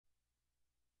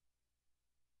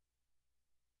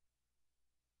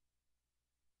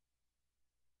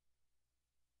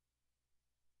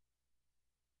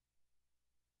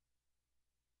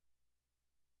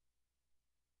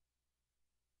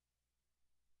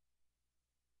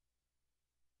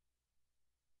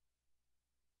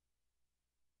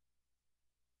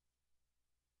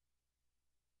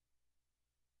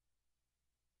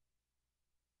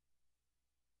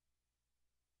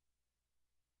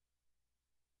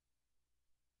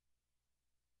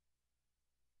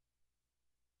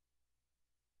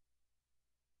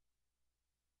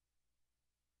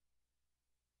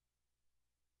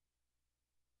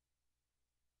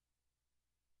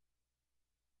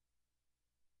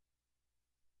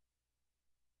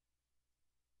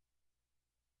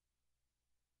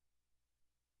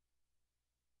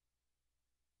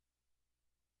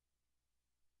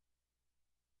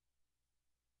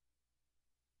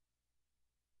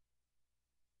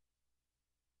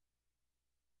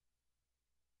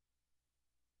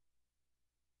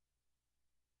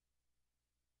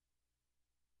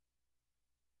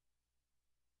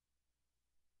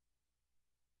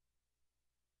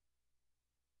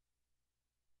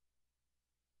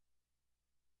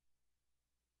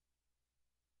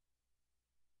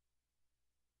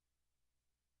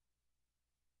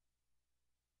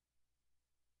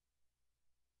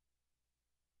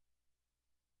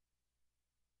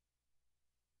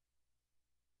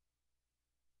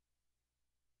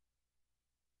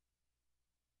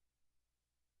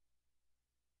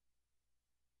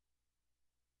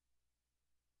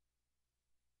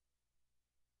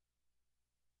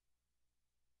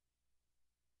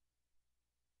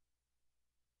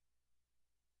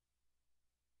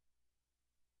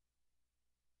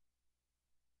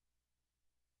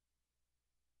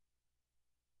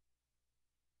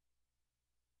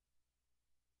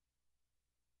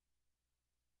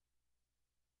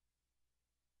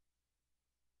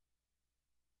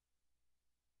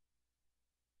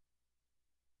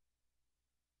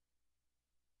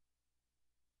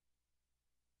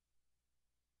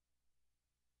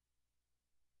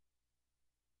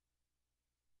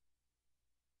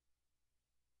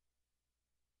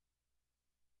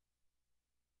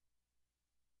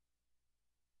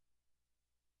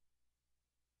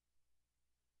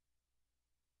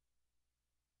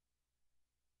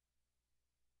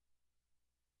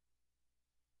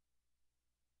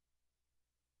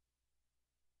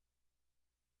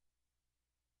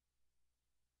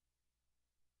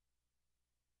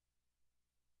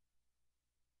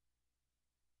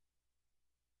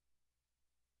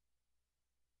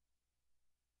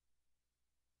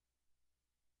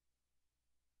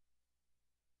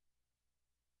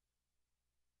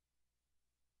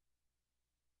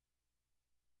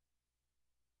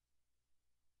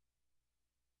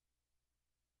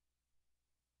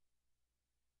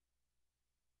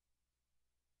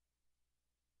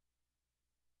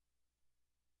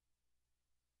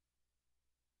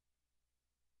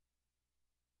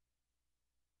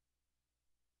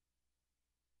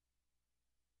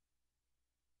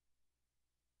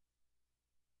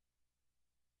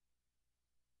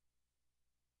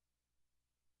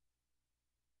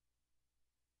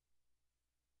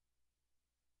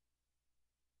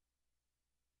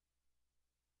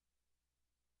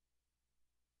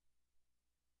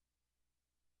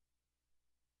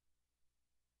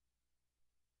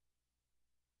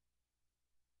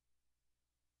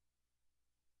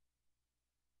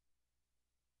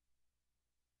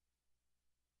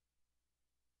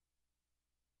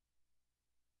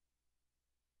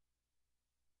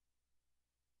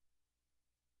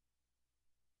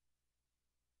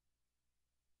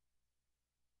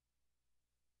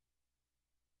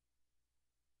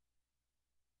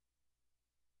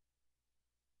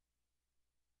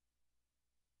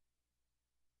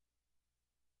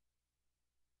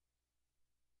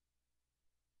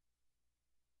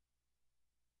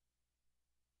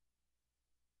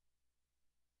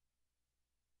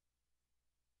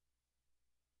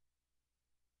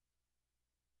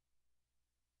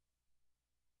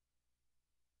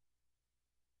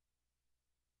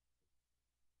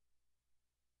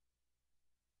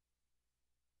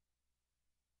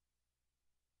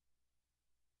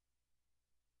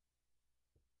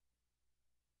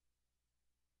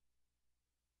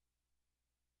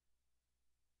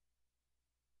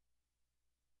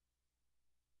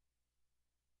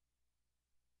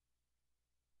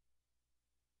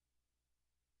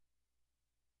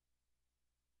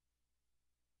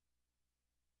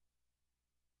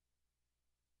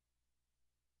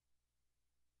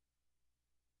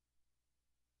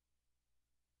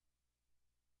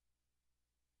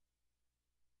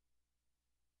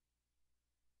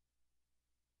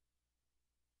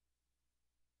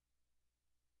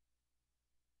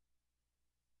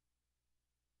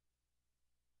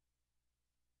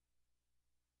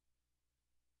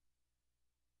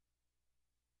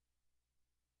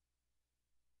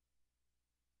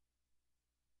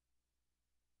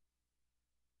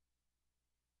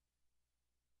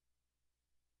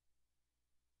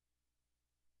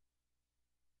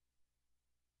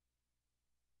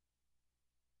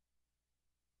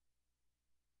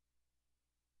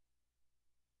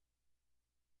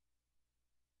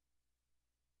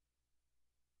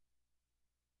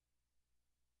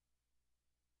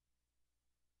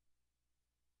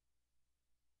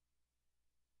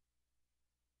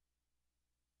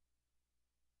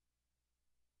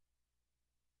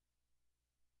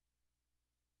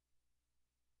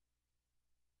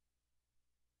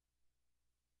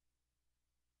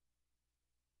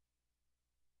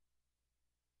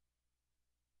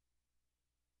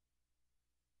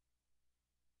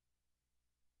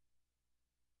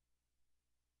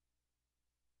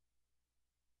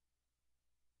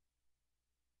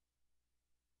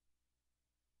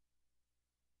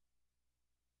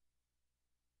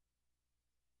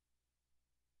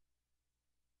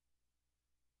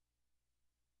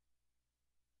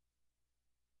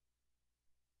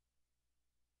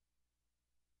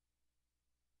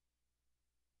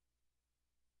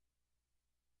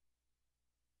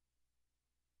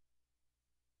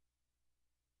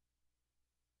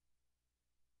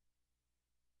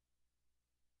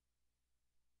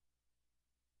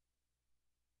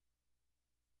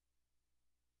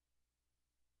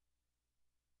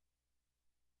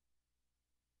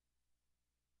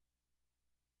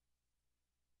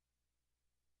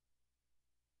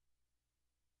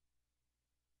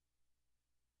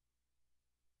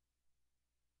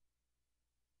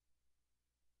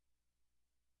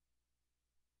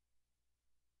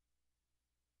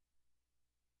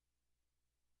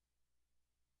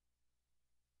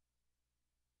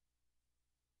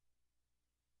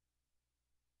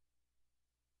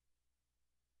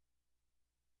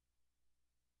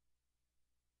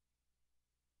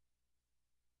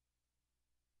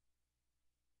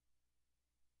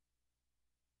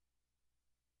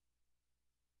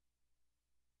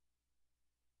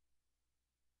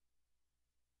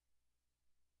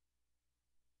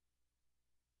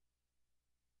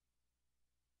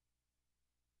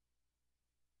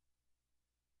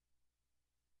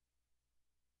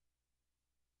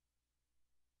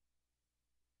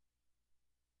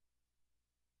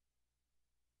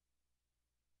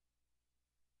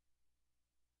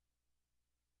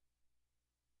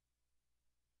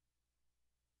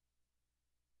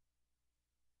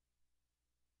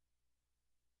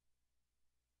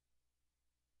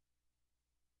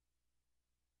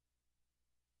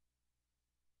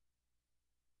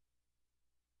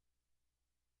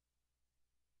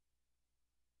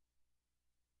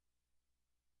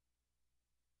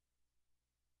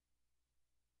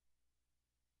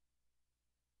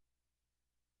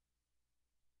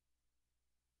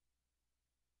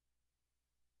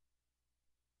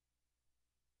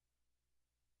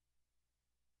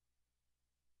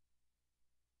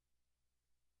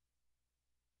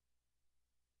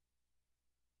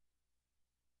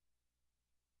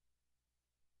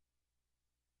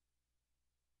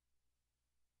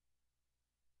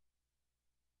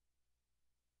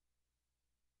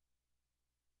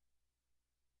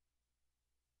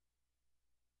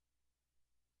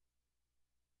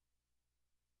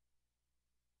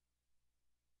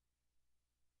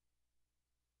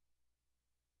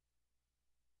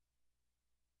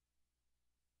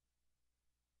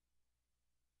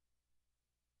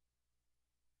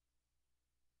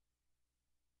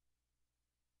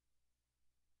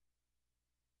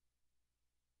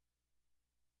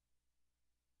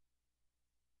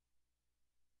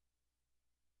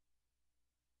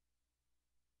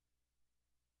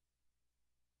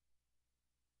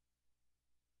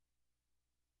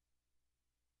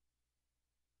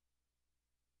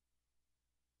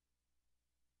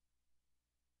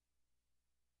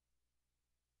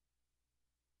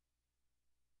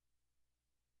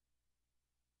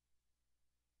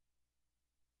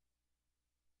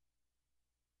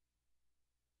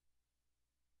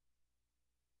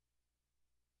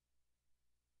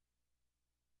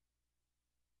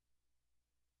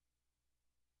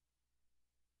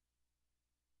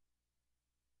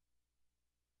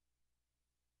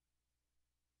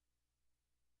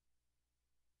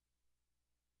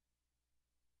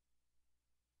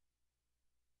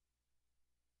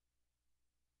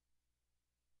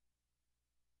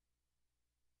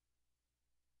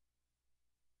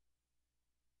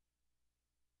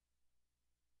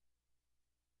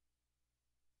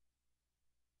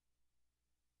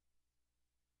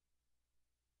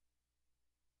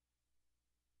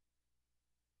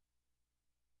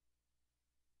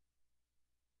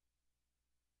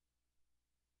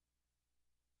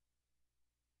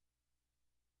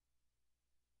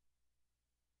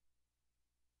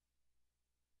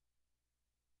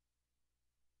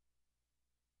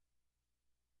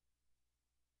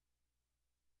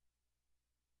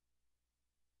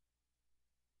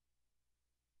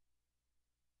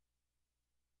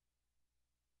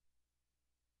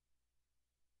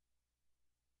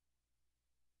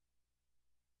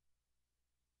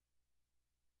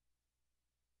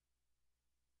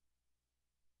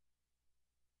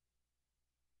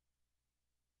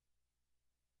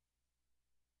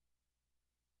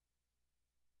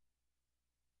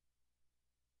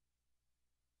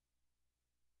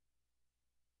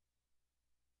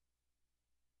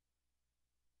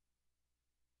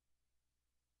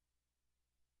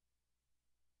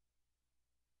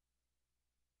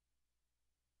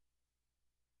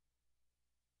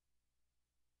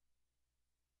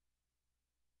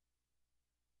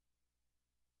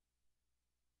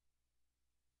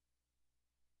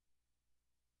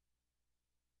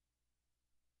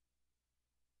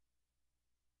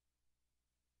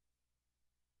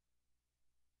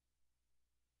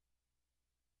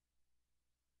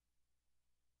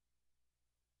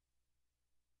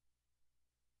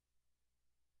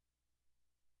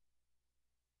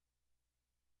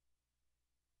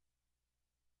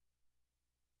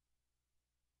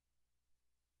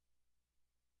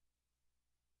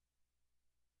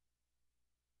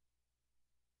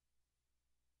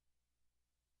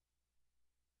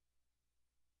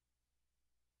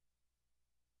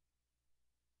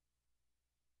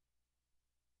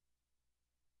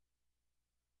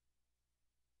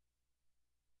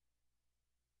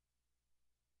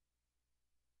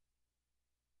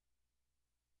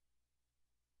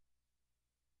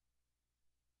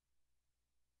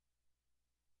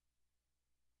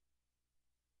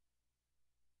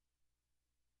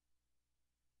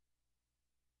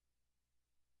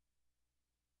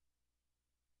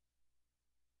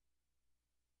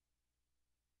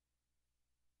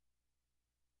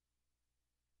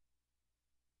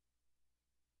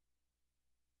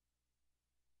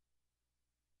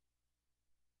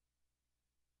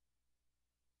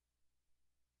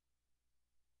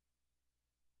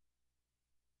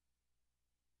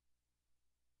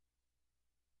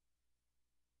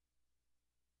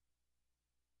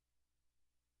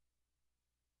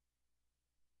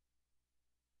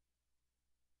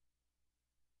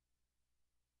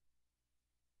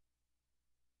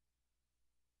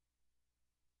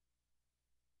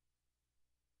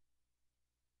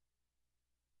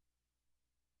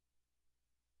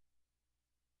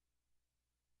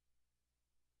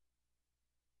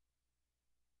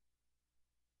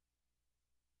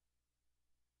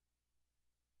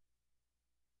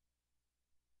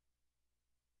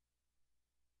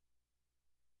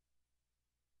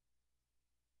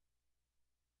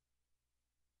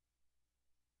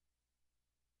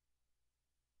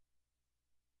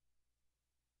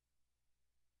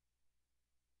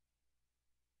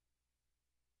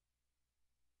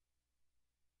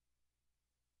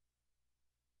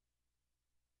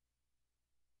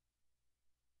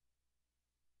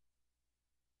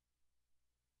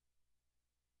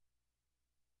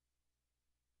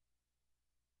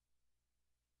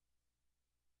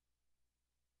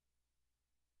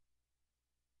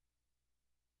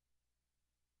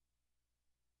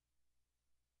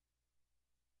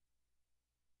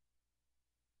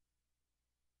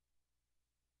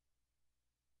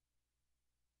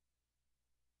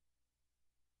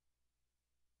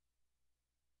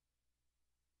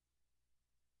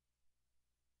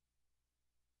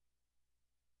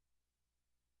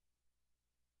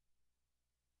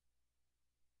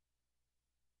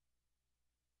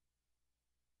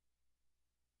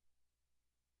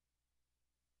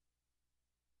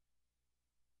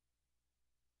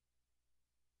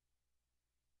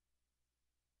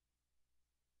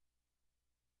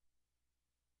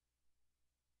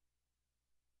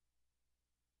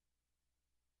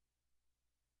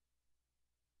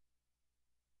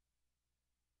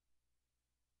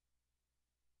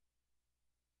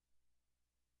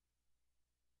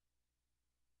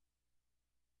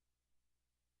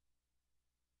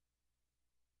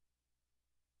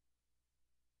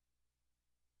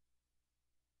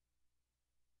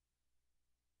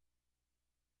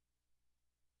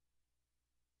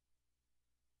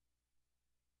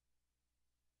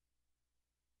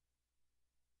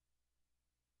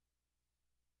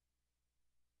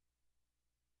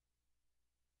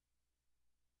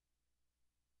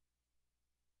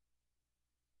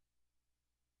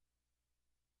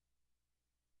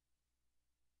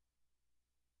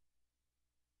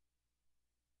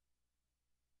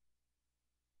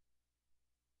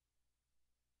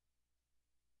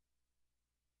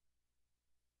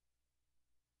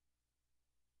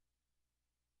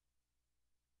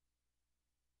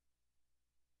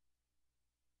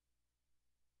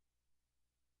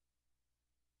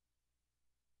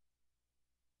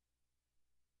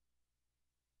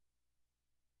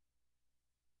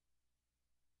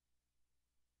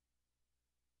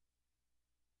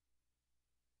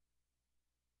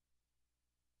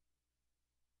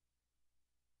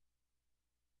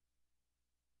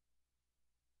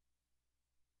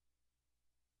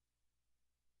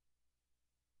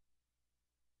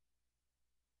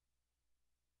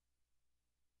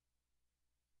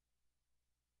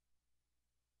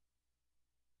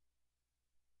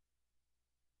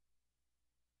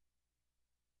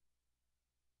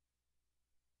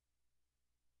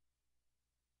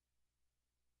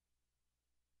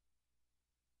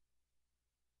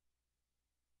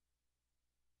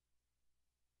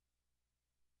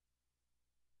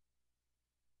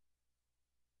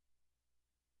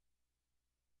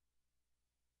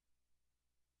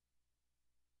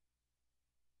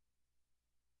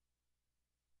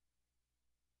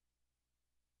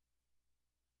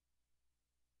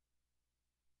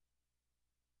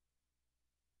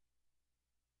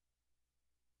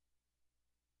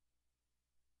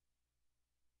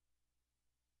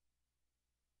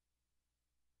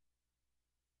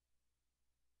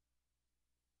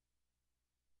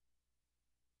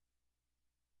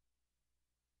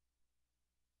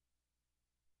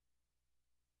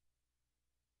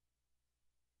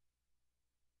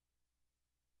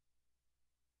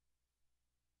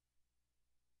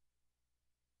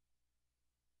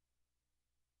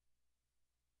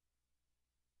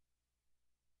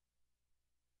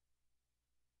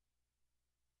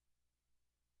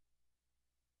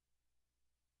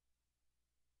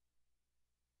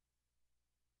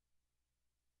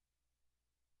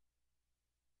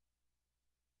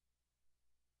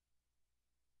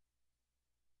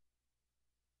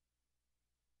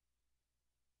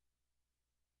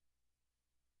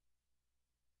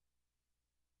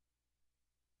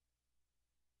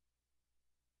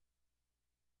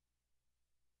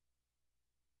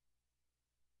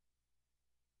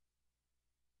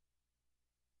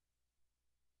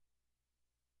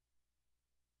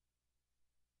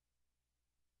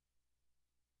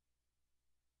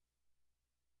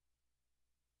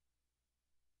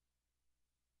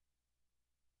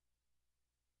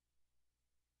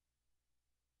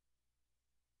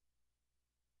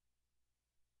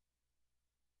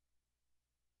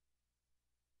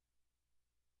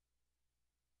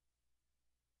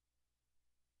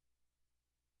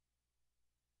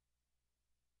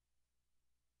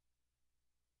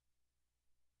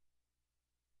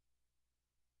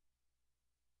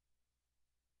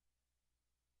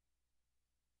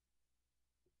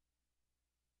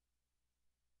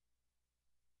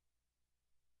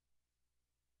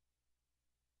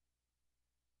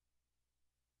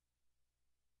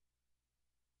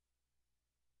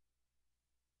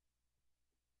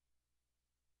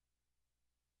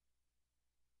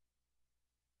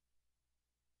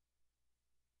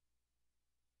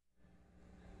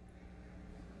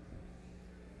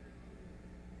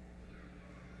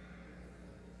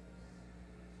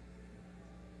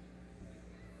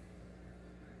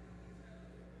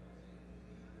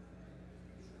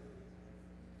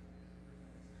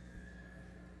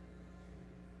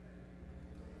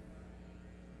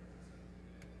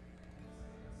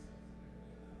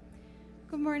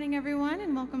morning, everyone,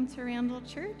 and welcome to Randall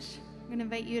Church. I'm going to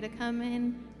invite you to come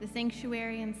in the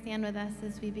sanctuary and stand with us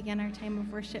as we begin our time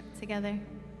of worship together.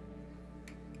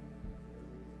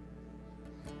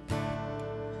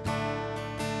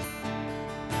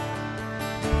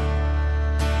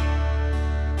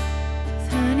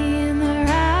 There's honey in the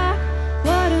rock,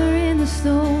 water in the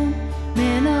stone,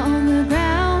 manna on the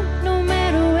ground, no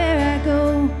matter where I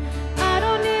go. I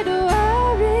don't need to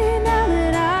worry now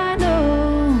that I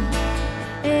know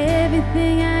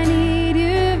everything I need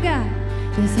you've got.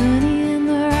 There's honey in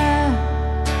the rock.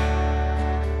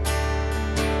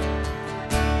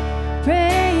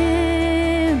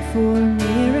 Praying for a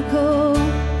miracle,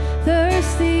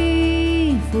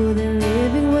 thirsty for the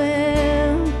living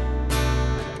well.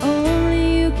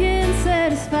 Only you can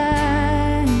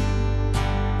satisfy.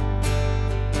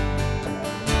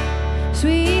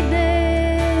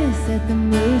 Sweetness at the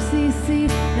mercy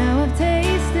seat. Now I've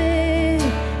tasted,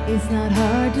 it's not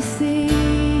hard to see.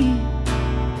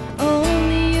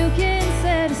 Only you can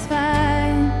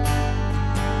satisfy.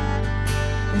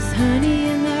 There's honey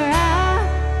in the rock.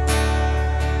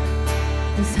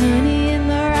 There's honey in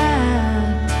the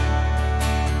rock.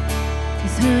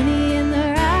 There's honey in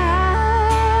the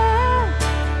rock.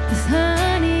 There's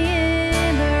honey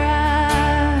in the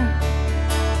rock.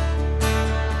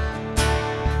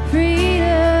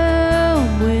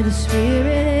 Freedom where the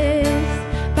Spirit is,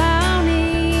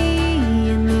 bounty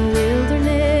in the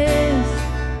wilderness.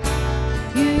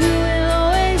 You will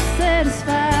always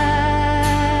satisfy.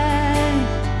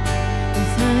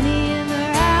 There's honey in the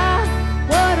rock,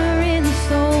 water in the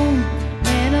stone,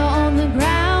 manna on the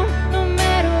ground, no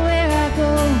matter where I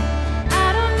go.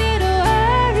 I don't need to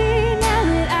worry now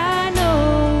that I know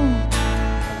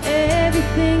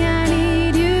everything I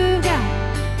need you've got.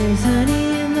 There's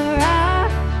honey in the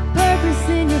rock, purpose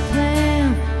in your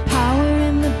plan, power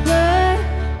in the blood,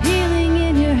 healing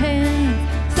in your hands.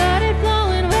 Started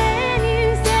flowing when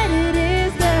you said it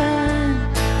is done.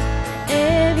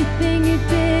 Everything you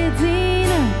did's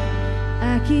enough.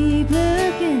 I keep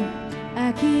looking,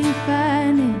 I keep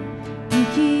finding, you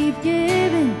keep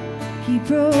giving, keep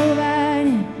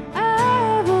providing. I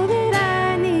have all that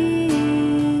I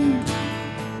need.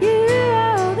 You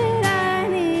are all that I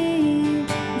need.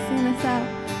 Let's sing this out.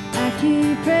 I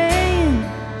keep praying,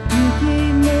 you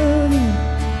keep moving.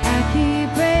 I keep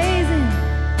praising,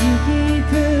 you keep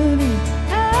proving.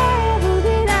 I have all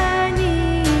that I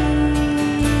need.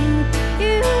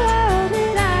 You are all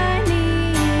that I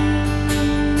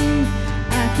need.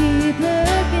 I keep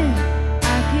looking, I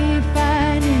keep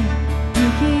finding, you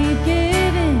keep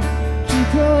giving, keep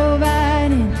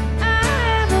providing. I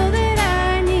have all that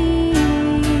I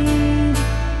need.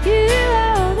 You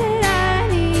are all that I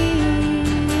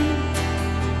need.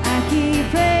 I keep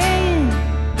praying,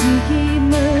 you keep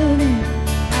moving.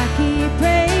 I keep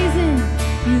praising,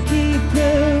 you keep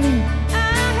proving. I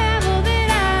have all that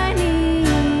I need.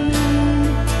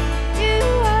 You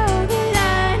are all that I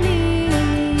need.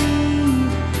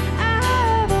 I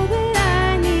have all that I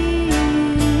need.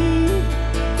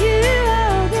 You are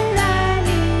all that I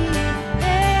need.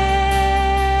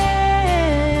 Yeah.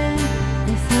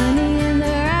 There's honey in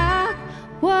the rock,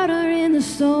 water in the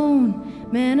stone,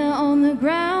 manna on the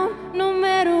ground, no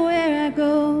matter where I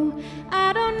go.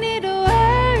 I don't need to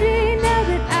worry now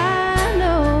that I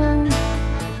know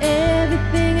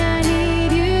everything I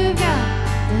need you've got.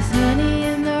 There's honey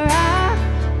in the rock,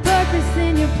 purpose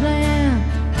in your plan,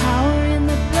 power in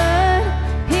the blood,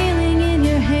 healing in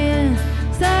your hands.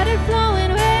 Started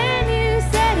flowing when you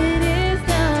said it is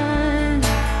done.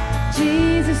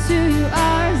 Jesus, who you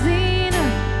are, Zena.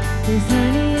 There's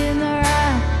honey in the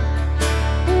rock.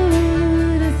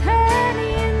 Ooh, there's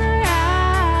honey in the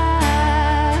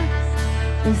rock.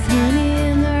 There's honey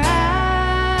in the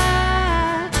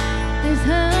rock. There's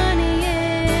honey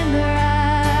in the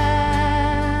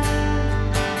rock.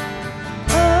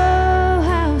 Oh,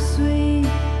 how sweet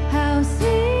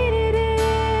it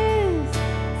is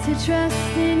to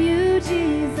trust in you,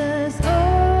 Jesus.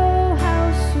 Oh,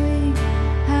 how sweet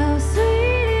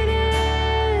it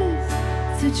is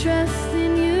to trust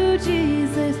in you,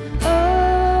 Jesus.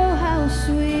 Oh, how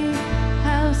sweet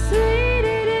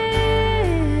it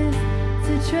is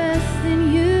to trust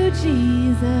in you,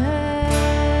 Jesus.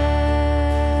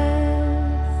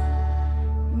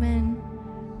 Amen.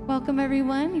 Welcome,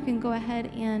 everyone. You can go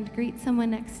ahead and greet someone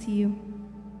next to you.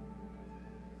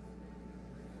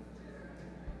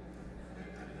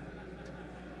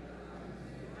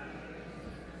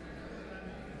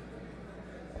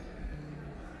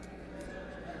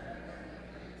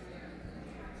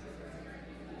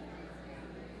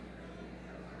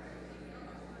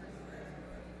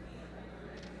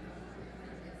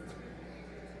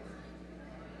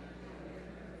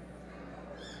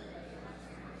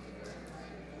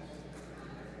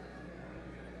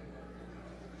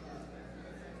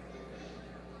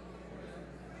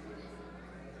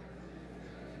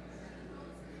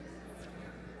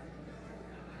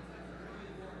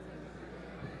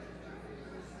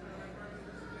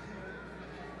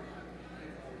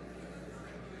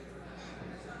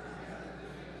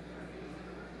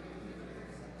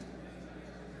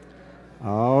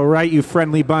 right, you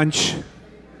friendly bunch.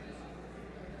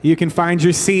 You can find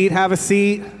your seat. Have a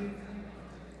seat.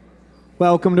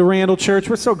 Welcome to Randall Church.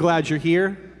 We're so glad you're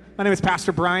here. My name is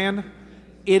Pastor Brian.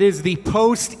 It is the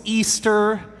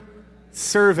post-Easter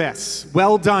service.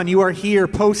 Well done. You are here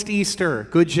post-Easter.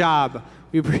 Good job.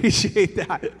 We appreciate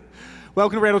that.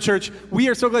 Welcome to Randall Church. We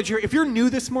are so glad you're here. If you're new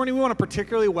this morning, we want to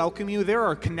particularly welcome you. There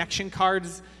are connection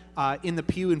cards in the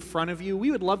pew in front of you.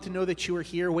 We would love to know that you are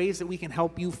here, ways that we can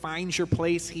help you find your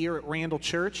place here at Randall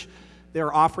Church. There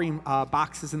are offering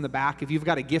boxes in the back. If you've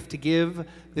got a gift to give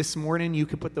this morning, you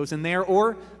can put those in there,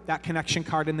 or that connection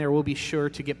card in there. We'll be sure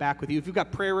to get back with you. If you've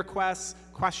got prayer requests,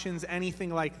 questions,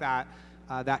 anything like that,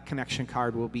 that connection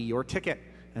card will be your ticket,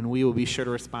 and we will be sure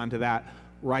to respond to that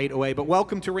right away. But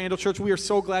welcome to Randall Church. We are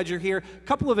so glad you're here. A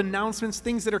couple of announcements,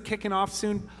 things that are kicking off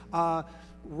soon.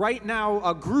 Right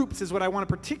now, groups is what I want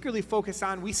to particularly focus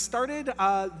on. We started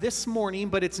this morning,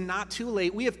 but it's not too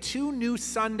late. We have 2 new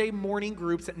Sunday morning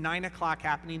groups at 9 o'clock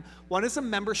happening. One is a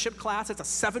membership class. It's a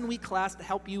 7-week class to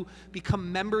help you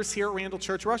become members here at Randall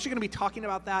Church. We're actually going to be talking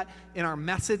about that in our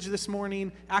message this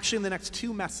morning, actually in the next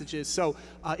 2 messages. So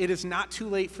it is not too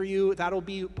late for you. That'll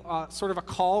be sort of a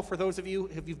call for those of you,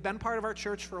 if you've been part of our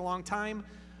church for a long time.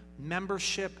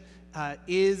 Membership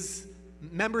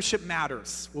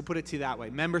matters. We'll put it to you that way.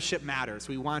 Membership matters.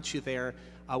 We want you there.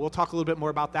 We'll talk a little bit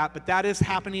more about that, but that is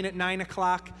happening at 9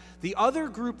 o'clock. The other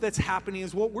group that's happening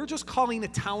is what we're just calling a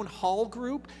town hall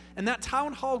group, and that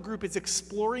town hall group is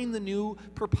exploring the new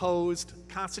proposed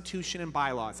Constitution and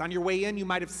bylaws. On your way in, you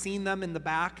might have seen them in the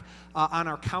back on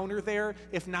our counter there.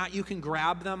 If not, you can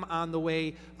grab them on the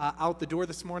way out the door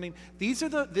this morning. This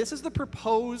is the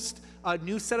proposed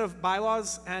new set of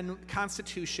bylaws and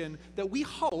Constitution that we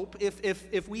hope,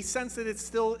 if we sense that it's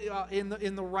still in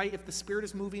the right, if the Spirit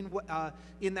is moving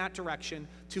in that direction,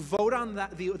 to vote on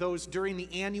those during the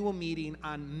annual meeting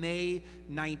on May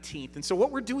 19th. And so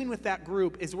what we're doing with that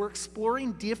group is we're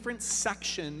exploring different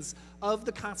sections of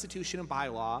the Constitution and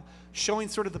bylaw, showing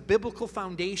sort of the biblical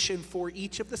foundation for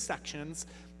each of the sections.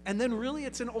 And then really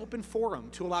it's an open forum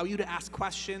to allow you to ask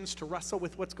questions, to wrestle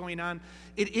with what's going on.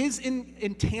 It is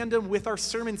in tandem with our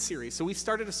sermon series. So we've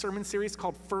started a sermon series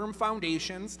called Firm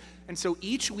Foundations. And so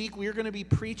each week we're going to be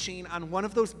preaching on one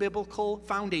of those biblical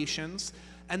foundations.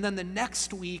 And then the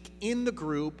next week in the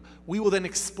group, we will then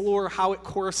explore how it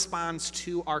corresponds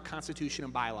to our Constitution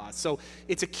and bylaws. So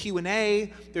it's a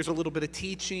Q&A. There's a little bit of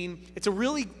teaching.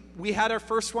 We had our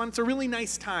first one. It's a really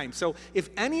nice time. So if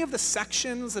any of the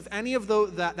sections, if any of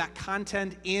that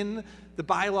content in the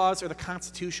bylaws or the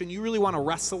Constitution you really want to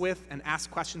wrestle with and ask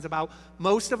questions about,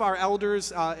 most of our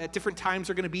elders at different times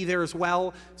are going to be there as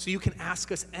well. So you can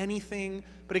ask us anything.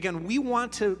 But again, we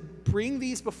want to bring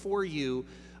these before you,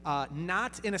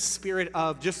 not in a spirit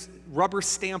of just rubber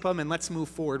stamp them and let's move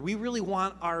forward. We really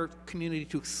want our community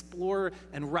to explore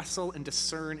and wrestle and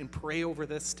discern and pray over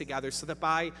this together so that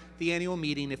by the annual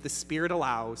meeting, if the Spirit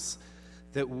allows,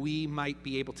 that we might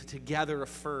be able to together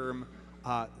affirm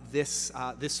this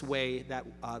way that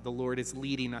the Lord is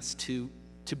leading us to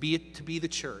be the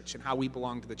church and how we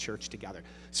belong to the church together.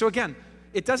 So again,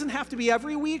 it doesn't have to be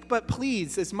every week, but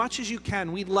please, as much as you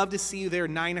can, we'd love to see you there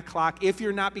 9 o'clock. If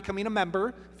you're not becoming a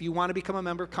member, if you want to become a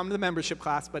member, come to the membership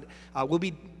class, but we'll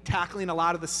be tackling a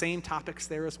lot of the same topics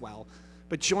there as well.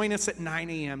 But join us at 9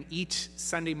 a.m. each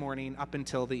Sunday morning up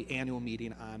until the annual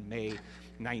meeting on May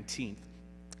 19th.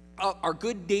 Our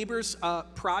Good Neighbors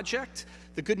project,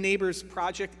 the Good Neighbors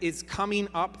project is coming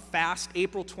up fast,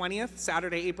 April 20th,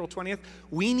 Saturday, April 20th.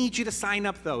 We need you to sign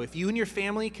up, though. If you and your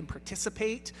family can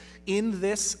participate in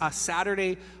this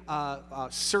Saturday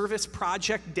service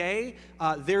project day,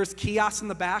 there's kiosks in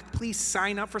the back. Please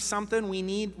sign up for something. We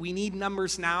need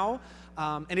numbers now.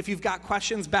 And if you've got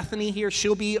questions, Bethany here,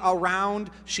 she'll be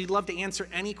around. She'd love to answer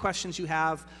any questions you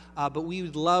have, but we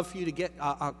would love for you to get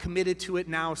committed to it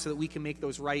now so that we can make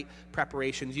those right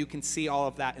preparations. You can see all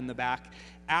of that in the back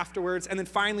afterwards. And then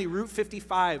finally, Route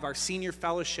 55, our senior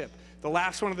fellowship, the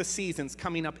last one of the seasons,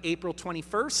 coming up April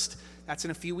 21st. That's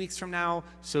in a few weeks from now.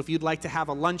 So if you'd like to have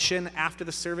a luncheon after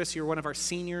the service, you're one of our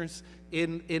seniors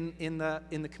in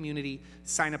the community,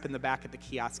 sign up in the back at the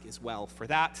kiosk as well for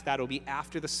that. That'll be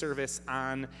after the service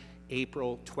on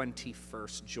April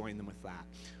 21st. Join them with that.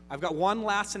 I've got one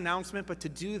last announcement, but to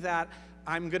do that,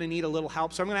 I'm going to need a little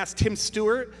help. So I'm going to ask Tim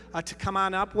Stewart to come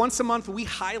on up. Once a month, we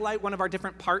highlight one of our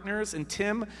different partners, and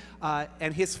Tim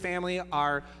and his family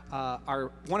are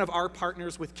one of our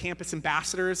partners with Campus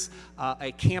Ambassadors,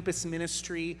 a campus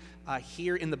ministry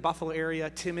here in the Buffalo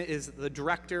area. Tim is the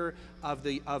director of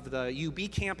the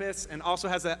UB campus and also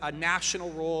has a national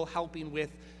role helping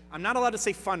with, I'm not allowed to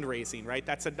say fundraising, right?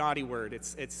 That's a naughty word.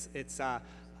 It's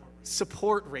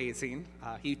support raising.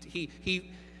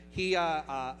 He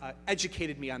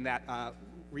educated me on that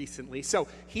recently. So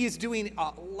he is doing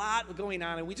a lot going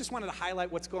on, and we just wanted to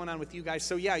highlight what's going on with you guys.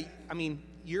 So yeah, I mean,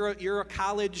 you're a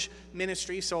college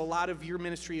ministry, so a lot of your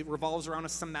ministry revolves around a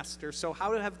semester. So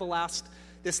how have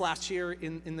this last year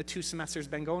in the 2 semesters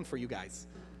been going for you guys?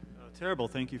 Terrible.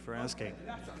 Thank you for asking.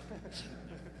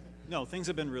 No, things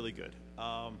have been really good.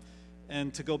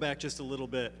 And to go back just a little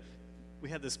bit, we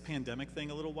had this pandemic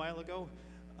thing a little while ago.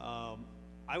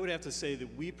 I would have to say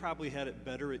that we probably had it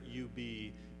better at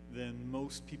UB than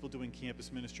most people doing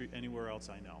campus ministry anywhere else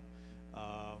I know.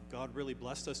 God really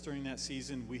blessed us during that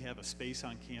season. We have a space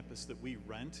on campus that we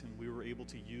rent, and we were able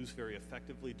to use very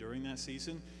effectively during that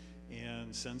season.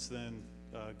 And since then,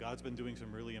 God's been doing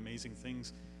some really amazing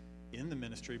things in the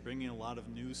ministry, bringing a lot of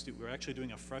new students. We're actually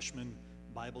doing a freshman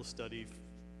Bible study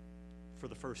for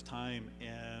the first time,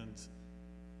 and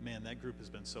man, that group has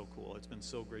been so cool. It's been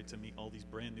so great to meet all these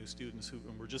brand new students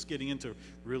and we're just getting into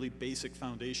really basic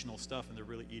foundational stuff, and they're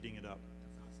really eating it up.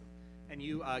 And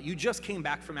you just came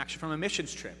back from a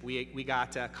missions trip. We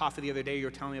got coffee the other day. You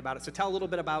were telling me about it. So tell a little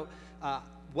bit about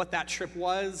what that trip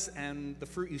was and the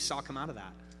fruit you saw come out of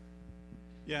that.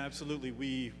 Yeah, absolutely.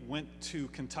 We went to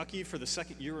Kentucky for the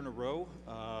 2nd year in a row.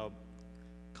 A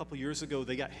couple years ago,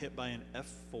 they got hit by an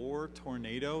F4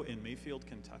 tornado in Mayfield,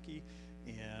 Kentucky,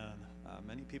 and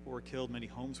many people were killed, many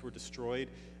homes were destroyed.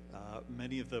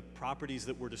 Many of the properties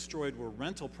that were destroyed were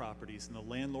rental properties, and the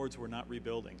landlords were not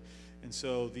rebuilding. And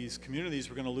so these communities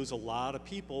were going to lose a lot of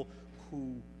people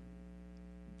who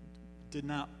did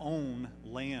not own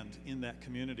land in that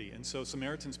community. And so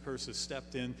Samaritan's Purse has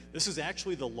stepped in. This is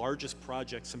actually the largest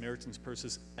project Samaritan's Purse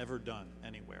has ever done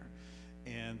anywhere.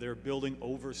 And they're building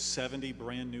over 70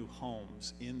 brand new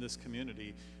homes in this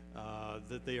community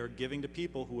that they are giving to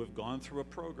people who have gone through a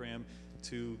program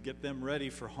to get them ready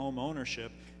for home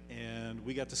ownership. And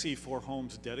we got to see 4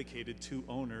 homes dedicated to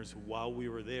owners while we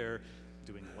were there,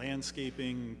 doing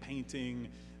landscaping, painting,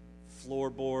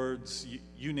 floorboards,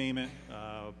 you name it.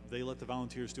 They let the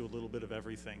volunteers do a little bit of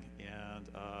everything.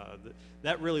 And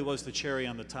that really was the cherry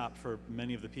on the top for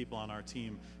many of the people on our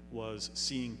team, was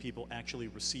seeing people actually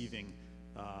receiving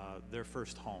their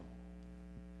first home.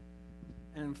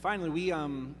 And finally,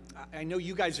 I know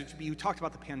you talked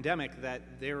about the pandemic, that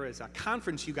there is a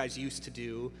conference you guys used to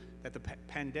do that the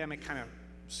pandemic kind of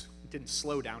didn't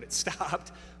slow down, it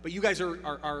stopped. But you guys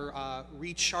are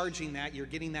recharging that, you're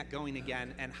getting that going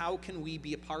again. And how can we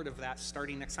be a part of that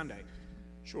starting next Sunday?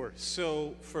 Sure.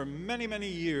 So for many, many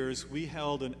years, we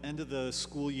held an end of the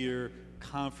school year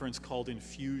conference called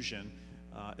Infusion.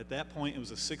 At that point, it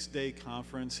was a 6-day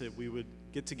conference that we would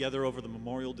get together over the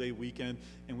Memorial Day weekend,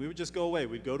 and we would just go away.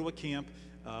 We'd go to a camp.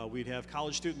 We'd have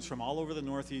college students from all over the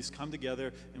Northeast come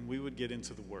together, and we would get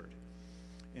into the Word.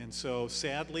 And so,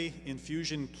 sadly,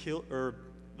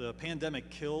 the pandemic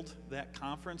killed that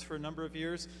conference for a number of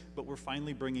years, but we're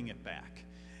finally bringing it back.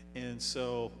 And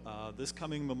so, this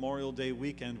coming Memorial Day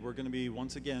weekend, we're going to be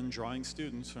once again drawing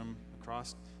students from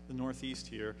across the Northeast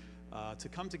here to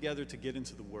come together to get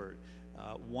into the Word.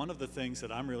 One of the things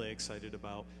that I'm really excited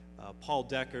about, Paul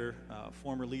Decker,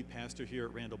 former lead pastor here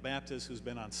at Randall Baptist, who's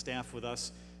been on staff with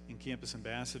us in Campus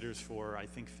Ambassadors for, I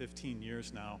think, 15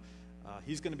 years now.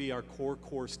 He's going to be our core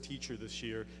course teacher this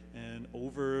year, and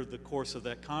over the course of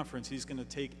that conference, he's going to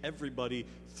take everybody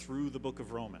through the book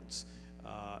of Romans.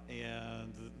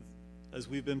 And as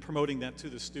we've been promoting that to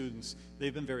the students,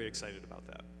 they've been very excited about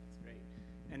that.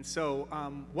 And so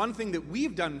one thing that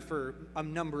we've done for a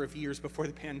number of years before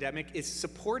the pandemic is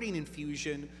supporting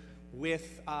Infusion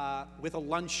with a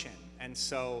luncheon. And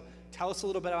so tell us a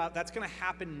little bit about, that's going to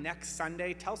happen next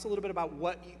Sunday. Tell us a little bit about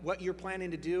what you're planning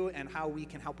to do and how we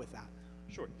can help with that.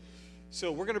 Sure.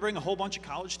 So we're going to bring a whole bunch of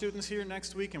college students here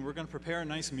next week, and we're going to prepare a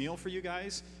nice meal for you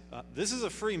guys. This is a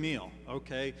free meal,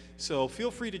 okay? So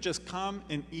feel free to just come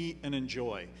and eat and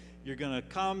enjoy. You're going to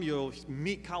come, you'll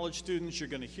meet college students, you're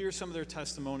going to hear some of their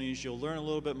testimonies, you'll learn a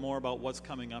little bit more about what's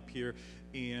coming up here,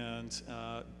 and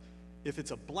if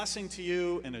it's a blessing to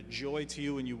you and a joy to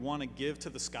you and you want to give to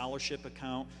the scholarship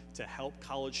account to help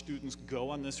college students go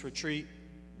on this retreat,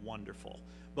 wonderful.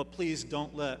 But please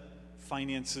don't let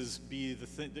finances be the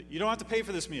thing. You don't have to pay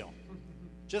for this meal.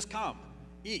 Just come,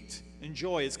 eat,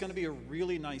 enjoy. It's going to be a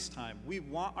really nice time. We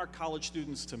want our college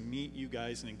students to meet you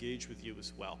guys and engage with you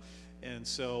as well. And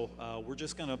so we're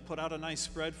just going to put out a nice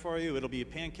spread for you. It'll be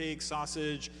pancakes,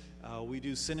 sausage. We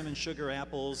do cinnamon sugar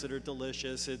apples that are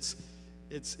delicious.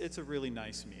 It's a really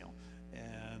nice meal.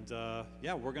 And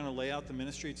yeah, we're going to lay out the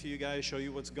ministry to you guys, show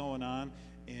you what's going on.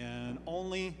 And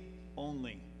only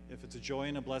if it's a joy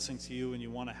and a blessing to you and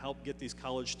you want to help get these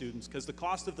college students, because the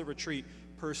cost of the retreat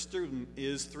per student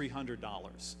is $300,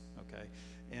 okay?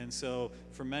 And so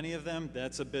for many of them,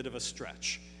 that's a bit of a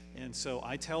stretch. And so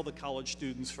I tell the college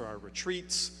students for our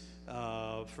retreats,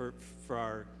 for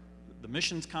the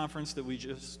missions conference that we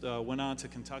just went on to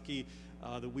Kentucky,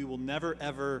 that we will never,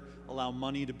 ever allow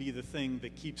money to be the thing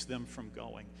that keeps them from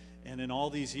going. And in all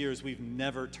these years, we've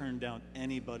never turned down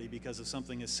anybody because of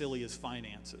something as silly as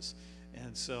finances.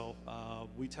 And so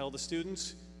we tell the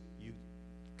students, you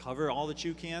cover all that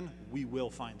you can, we will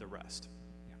find the rest.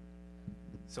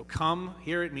 So come,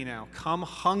 hear it me now, come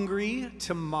hungry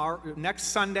tomorrow, next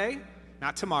Sunday,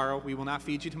 not tomorrow, we will not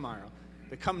feed you tomorrow,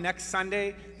 but come next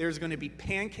Sunday, there's going to be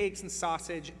pancakes and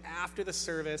sausage after the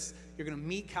service. You're going to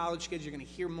meet college kids, you're going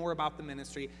to hear more about the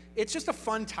ministry. It's just a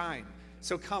fun time.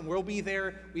 So come, we'll be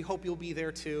there, we hope you'll be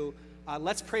there too.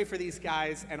 Let's pray for these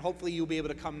guys, and hopefully you'll be able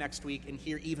to come next week and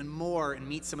hear even more and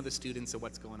meet some of the students of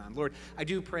what's going on. Lord, I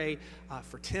do pray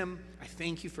for Tim. I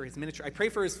thank you for his ministry. I pray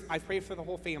for the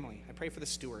whole family. I pray for the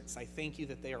Stewarts. I thank you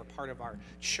that they are a part of our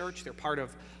church. They're part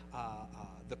of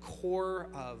the core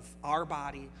of our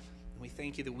body. And we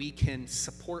thank you that we can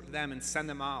support them and send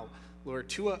them out, Lord,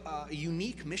 to a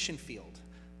unique mission field,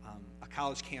 a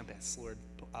college campus, Lord,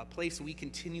 a place we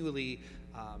continually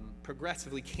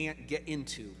progressively can't get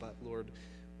into, but Lord,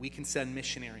 we can send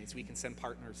missionaries, we can send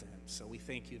partners in. So we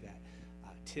thank you that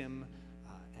Tim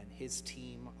and his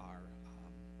team are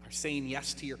saying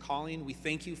yes to your calling. We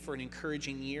thank you for an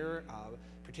encouraging year,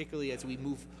 particularly as we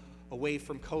move away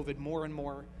from COVID more and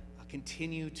more.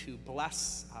 Continue to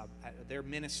bless their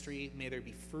ministry. May there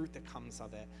be fruit that comes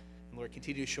of it. And Lord,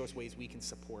 continue to show us ways we can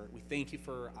support. We thank you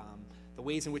for the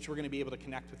ways in which we're going to be able to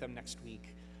connect with them next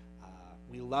week.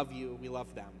 We love you. We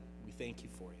love them. We thank you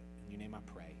for it. In your name I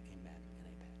pray. Amen and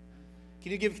amen.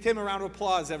 Can you give Tim a round of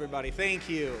applause, everybody? Thank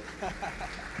you.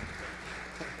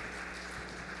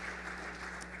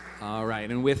 All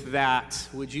right. And with that,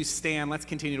 would you stand? Let's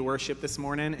continue to worship this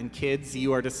morning. And kids,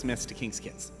 you are dismissed to King's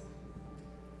Kids.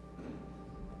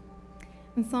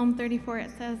 In Psalm 34,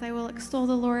 it says, I will extol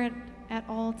the Lord at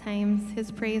all times.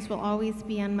 His praise will always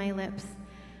be on my lips.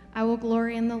 I will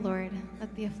glory in the Lord.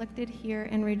 Let the afflicted hear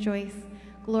and rejoice.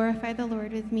 Glorify the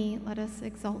Lord with me. Let us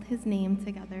exalt his name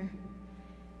together.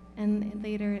 And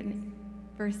later in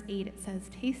verse 8, it says,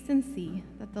 taste and see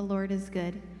that the Lord is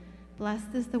good.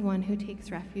 Blessed is the one who takes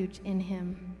refuge in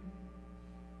him.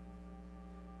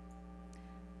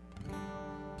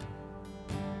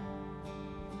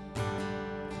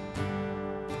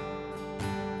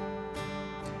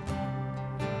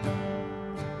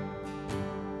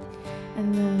 I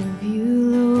love you,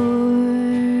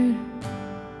 Lord.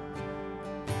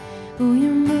 Oh,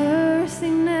 your mercy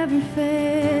never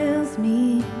fails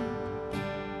me.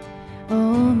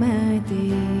 All my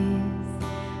days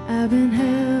I've been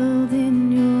held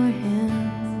in your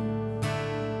hands.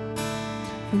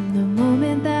 From the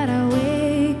moment that I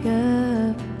wake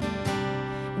up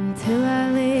until I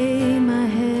lay my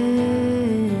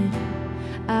head,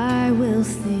 I will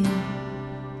sing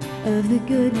of the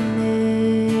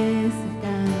goodness of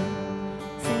God.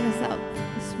 Sing this out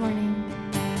this morning.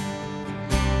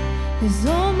 'Cause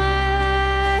all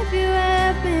my life you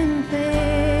have been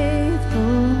faithful.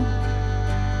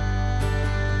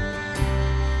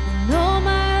 And all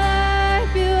my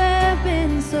life you have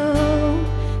been so,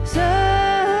 so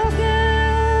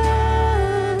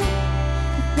good.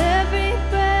 With every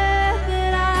breath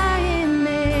that I am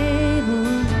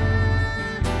able,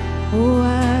 oh,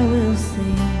 I will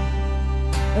sing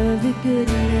of the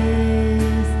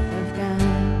goodness of God.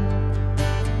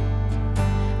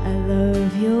 I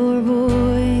love your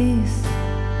voice.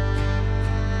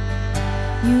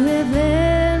 You have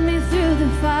led me through the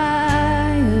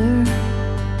fire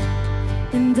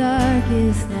in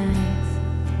darkest nights.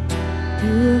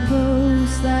 You are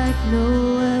close like no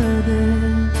other.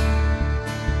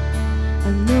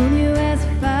 I've known you as a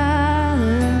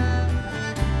father.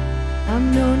 I've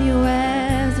known you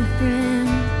as a friend.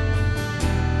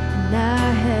 And I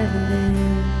have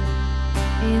lived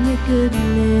in the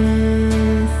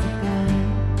goodness of God.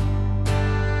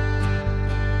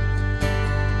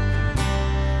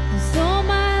 'Cause all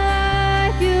my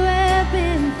life you have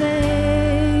been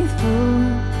faithful.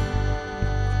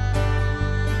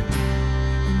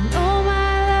 And all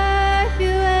my life you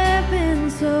have been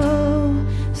so,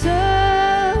 so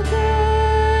good.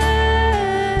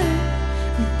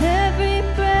 With every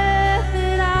breath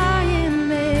that I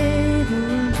am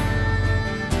able,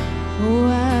 oh,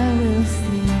 I will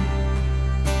sing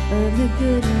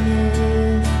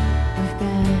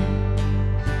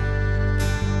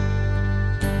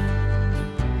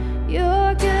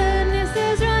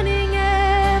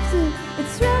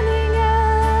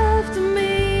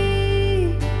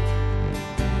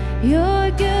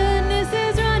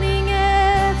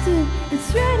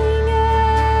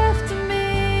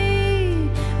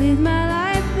With my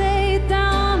life laid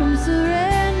down, I'm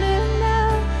surrendered now.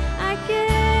 I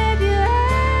give you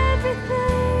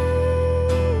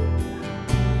everything.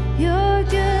 Your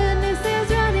goodness is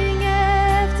running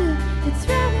after, it's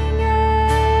running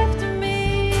after me.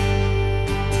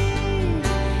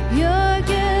 Your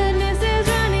goodness is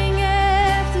running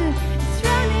after, it's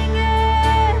running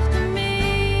after me.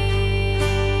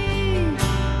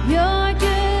 Your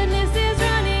goodness is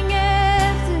running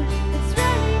after, it's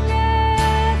running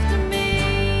after me.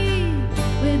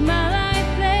 With my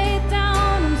life laid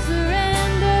down, I'm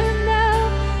surrendered now.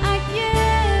 I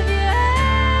give you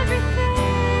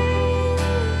everything.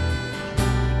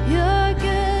 Your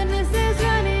goodness is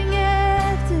running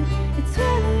after, it's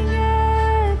running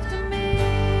after me.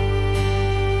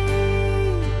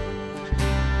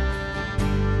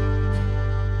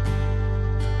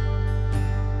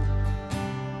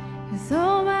 'Cause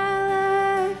all my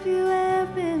life you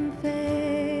have been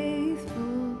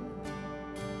faithful.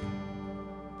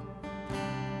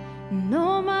 And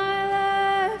all my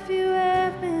life you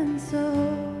have been so,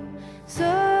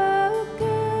 so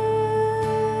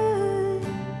good.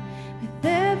 With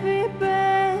every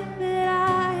breath that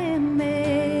I am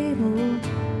able,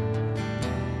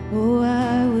 oh,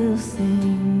 I will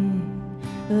sing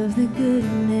of the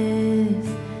goodness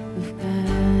of God.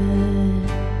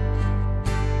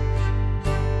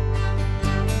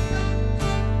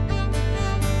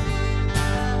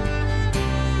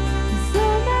 'Cause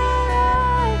all my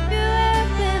life you have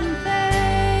been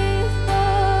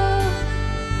faithful.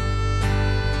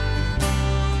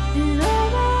 And all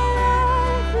my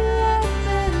life you have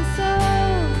been so,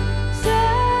 so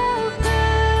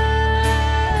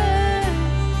good.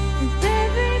 With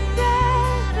every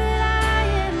breath that I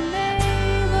am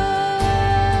able,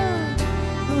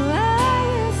 oh, I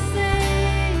will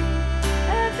sing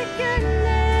of the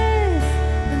goodness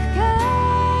of God.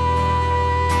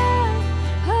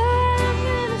 Oh, I'm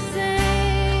gonna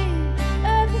sing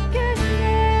of the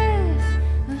goodness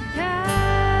of God.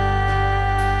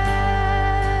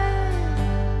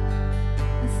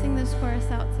 Let's sing this chorus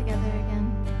out together again.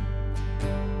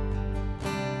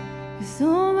 'Cause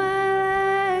all my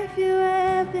life you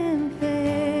have been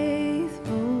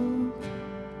faithful.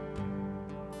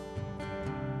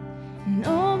 And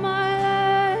all my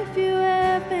life you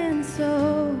have been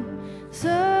so,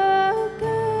 so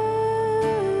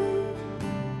good.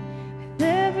 With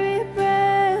every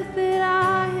breath that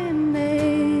I am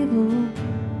able,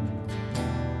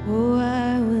 oh,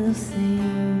 I will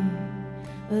sing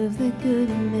of the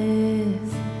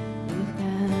goodness of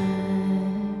God.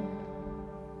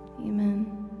 Amen.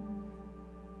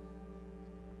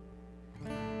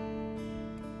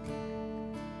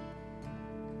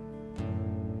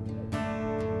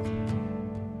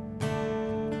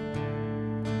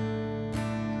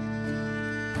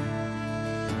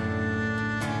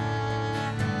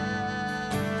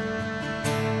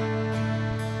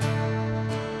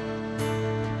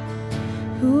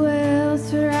 Who else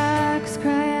would rocks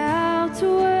cry out to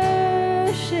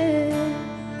worship?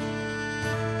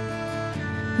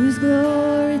 Whose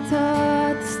glory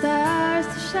taught the stars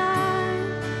to shine?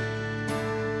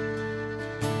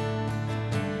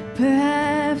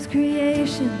 Perhaps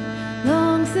creation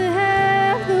longs to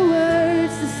have the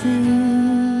words to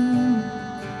sing,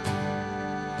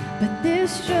 but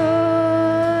this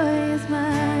joy is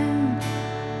mine.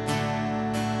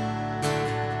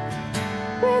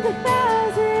 With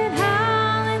 1,000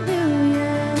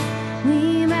 hallelujahs, we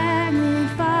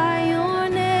magnify your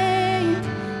name.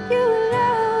 You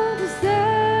alone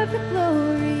deserve the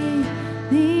glory,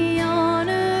 the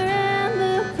honor, and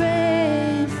the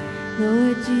praise.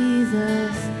 Lord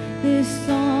Jesus, this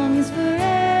song is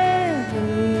forever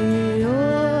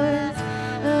yours.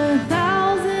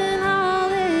 1,000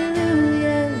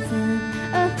 hallelujahs and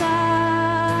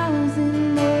 1,000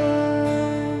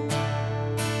 more.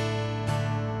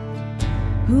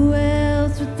 Who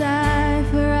else would die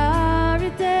for our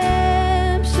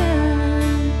redemption?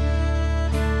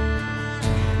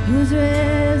 Whose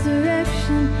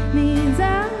resurrection means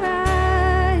our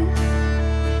rise?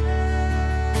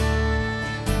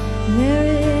 There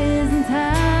isn't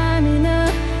time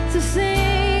enough to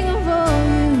sing of all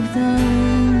you've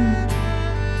done,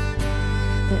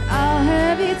 but I'll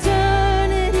have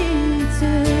eternity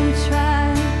to try.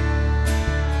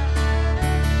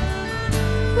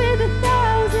 With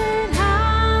 1,000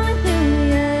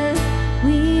 hallelujahs,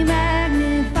 we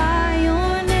magnify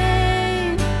your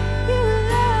name. You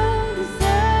alone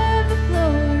deserve the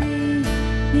glory,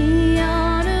 the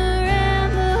honor, and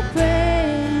the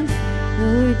praise.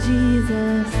 Lord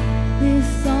Jesus, this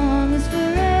song is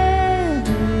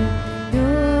forever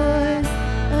yours.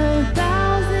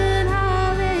 1,000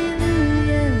 hallelujahs.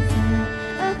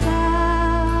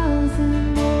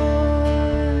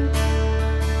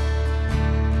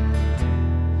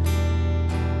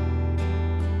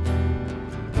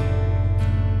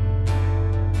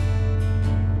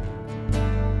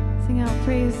 Sing out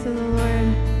praise to the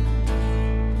Lord.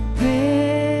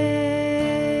 Praise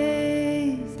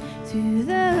to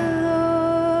the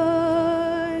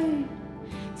Lord,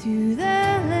 to the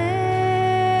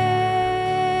Lamb,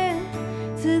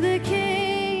 to the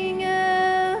King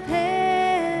of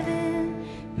heaven.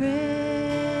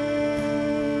 Praise,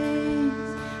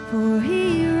 for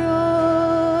he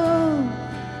rose,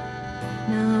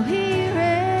 now he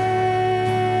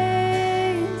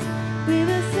reigns. We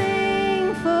will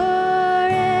sing forever.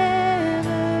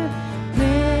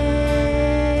 Praise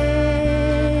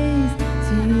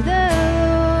to the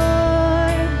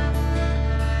Lord,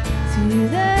 to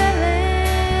the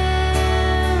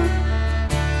Lamb,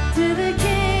 to the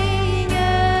King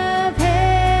of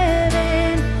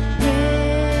heaven. Praise,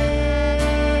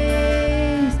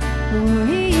 for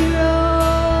he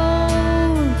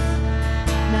rose,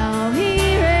 now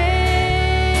he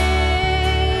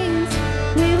reigns.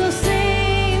 We will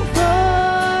sing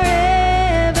forever.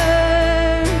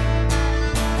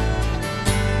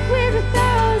 With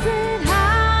 1,000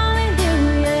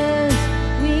 hallelujahs,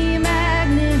 we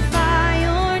magnify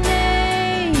your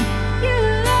name. You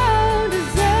alone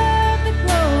deserve the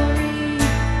glory,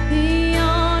 the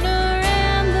honor,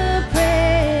 and the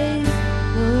praise.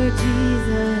 Lord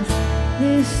Jesus,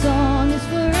 this song is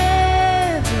forever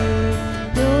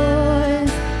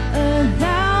yours.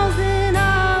 1,000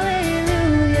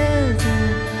 hallelujahs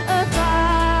and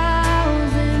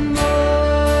 1,000 more.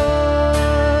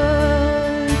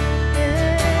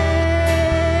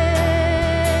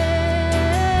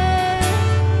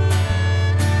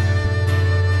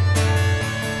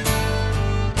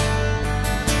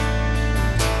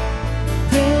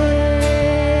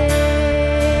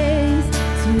 Praise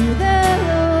to the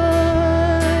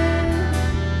Lord,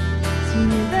 to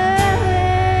the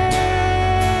Lamb,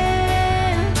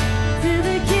 to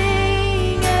the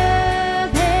King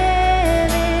of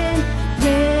heaven.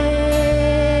 Praise,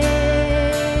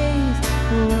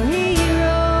 for he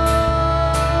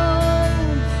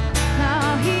rose,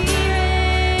 now he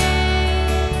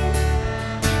reigns.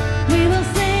 We will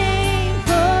sing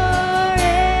forever.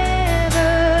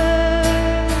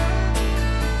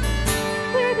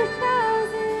 With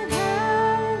 1,000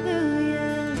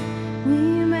 hallelujahs,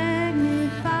 we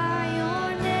magnify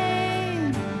your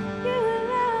name. You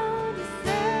alone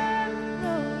deserve the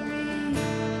glory,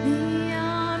 the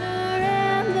honor,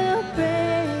 and the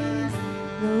praise.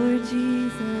 Lord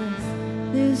Jesus,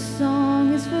 this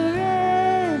song is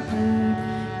forever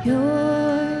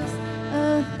yours.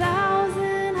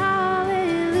 1,000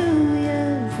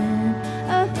 hallelujahs and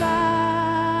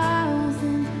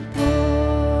 1,000 more.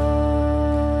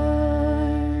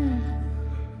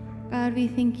 God, we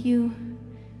thank you.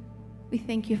 We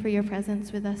thank you for your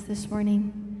presence with us this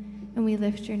morning, and we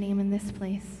lift your name in this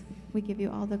place. We give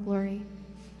you all the glory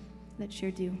that's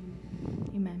your due.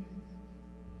 Amen.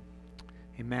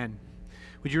 Amen.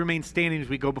 Would you remain standing as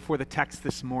we go before the text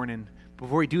this morning?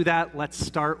 Before we do that, let's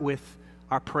start with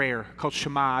our prayer called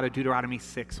Shema out of Deuteronomy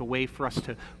 6, a way for us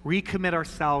to recommit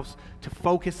ourselves, to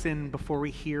focus in before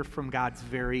we hear from God's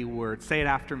very word. Say it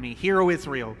after me. Hear, O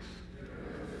Israel,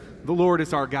 the Lord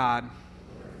is our God,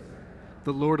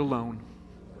 the Lord alone.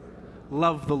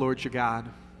 Love the Lord your God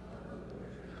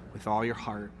with all your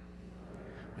heart,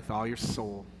 with all your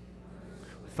soul,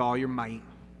 with all your might,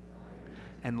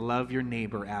 and love your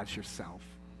neighbor as yourself.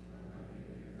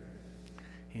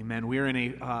 Amen. We're in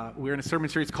a sermon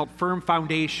series called Firm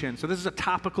Foundation. So this is a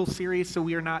topical series, so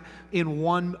we are not in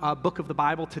one book of the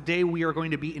Bible. Today we are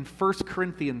going to be in 1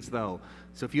 Corinthians, though.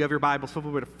 So if you have your Bibles, flip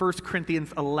over to 1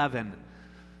 Corinthians 11.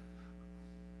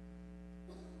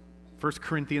 1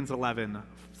 Corinthians 11,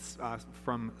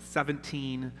 from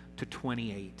 17 to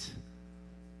 28.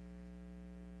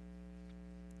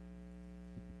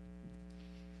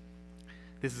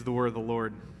 This is the word of the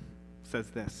Lord. It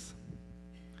says this.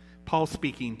 Paul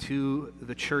speaking to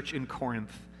the church in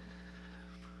Corinth.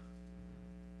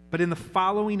 But in the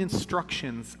following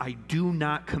instructions, I do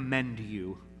not commend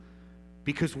you,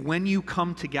 because when you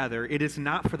come together, it is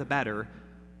not for the better,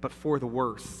 but for the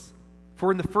worse.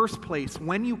 For in the first place,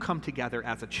 when you come together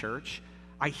as a church,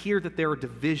 I hear that there are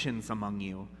divisions among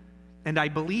you. And I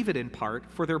believe it in part,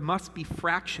 for there must be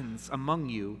fractions among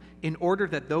you, in order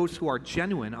that those who are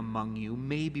genuine among you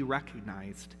may be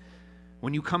recognized.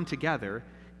 When you come together,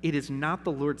 it is not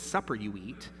the Lord's Supper you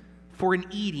eat, for in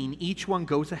eating each one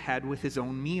goes ahead with his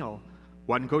own meal.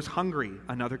 One goes hungry,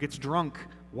 another gets drunk.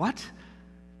 What?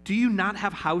 Do you not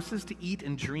have houses to eat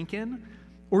and drink in?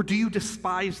 Or do you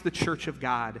despise the church of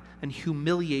God and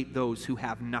humiliate those who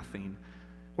have nothing?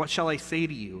 What shall I say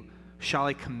to you? Shall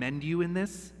I commend you in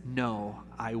this? No,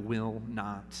 I will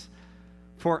not.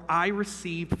 For I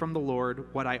received from the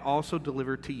Lord what I also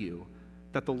delivered to you,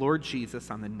 that the Lord Jesus,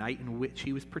 on the night in which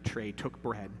he was betrayed, took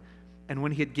bread, and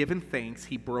when he had given thanks,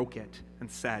 he broke it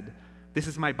and said, 'This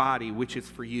is my body, which is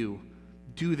for you.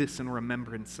 Do this in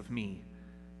remembrance of me.'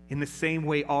 In the same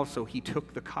way also he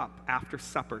took the cup after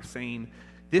supper, saying,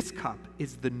 'This cup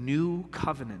is the new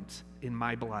covenant in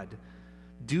my blood.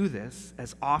 Do this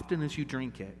as often as you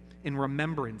drink it in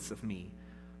remembrance of me.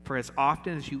 For as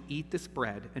often as you eat this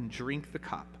bread and drink the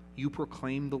cup, you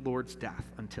proclaim the Lord's death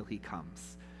until he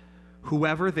comes.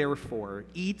 Whoever therefore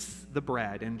eats the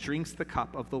bread and drinks the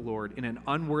cup of the Lord in an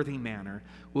unworthy manner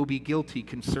will be guilty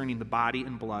concerning the body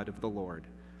and blood of the Lord.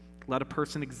 Let a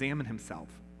person examine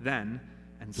himself then,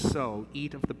 and so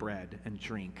eat of the bread and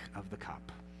drink of the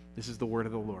cup.'" This is the word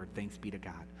of the Lord. Thanks be to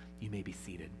God. You may be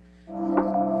seated.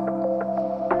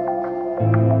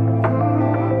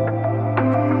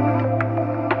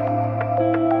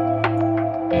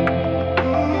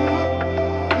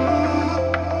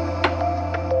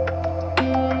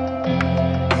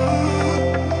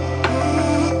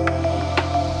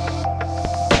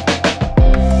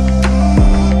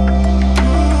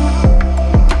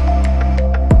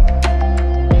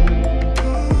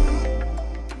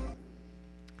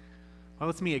 Well,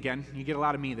 it's me again. You get a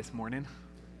lot of me this morning.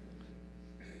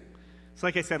 So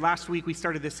like I said, last week we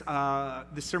started this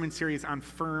sermon series on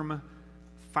firm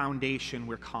foundation,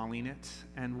 we're calling it.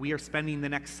 And we are spending the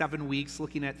next 7 weeks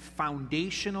looking at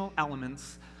foundational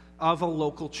elements of a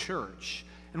local church.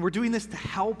 And we're doing this to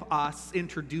help us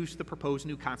introduce the proposed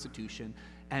new constitution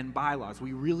and bylaws.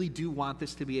 We really do want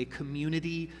this to be a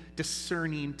community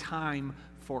discerning time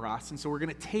for us. And so we're going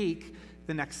to take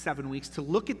the next 7 weeks to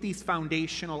look at these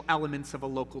foundational elements of a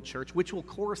local church, which will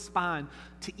correspond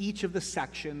to each of the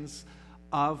sections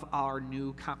of our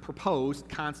new proposed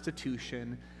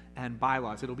constitution and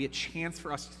bylaws. It'll be a chance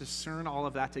for us to discern all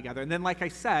of that together. And then, like I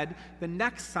said, the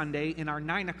next Sunday in our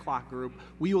 9 o'clock group,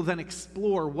 we will then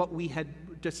explore what we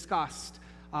had discussed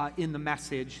in the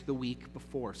message the week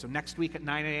before. So next week at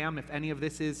 9 a.m., if any of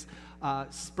this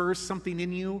spurs something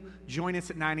in you, join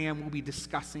us at 9 a.m. We'll be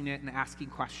discussing it and asking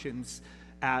questions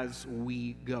as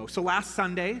we go. So last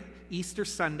Sunday, Easter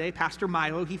Sunday, Pastor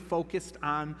Milo, he focused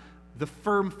on the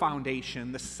firm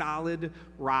foundation, the solid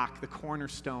rock, the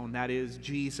cornerstone, that is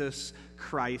Jesus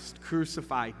Christ,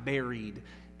 crucified, buried,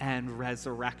 and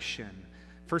resurrection.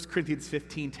 1 Corinthians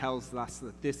 15 tells us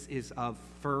that this is of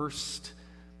first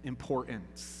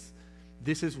importance.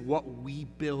 This is what we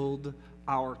build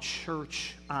our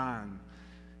church on.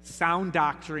 Sound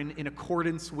doctrine in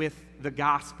accordance with the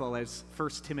gospel, as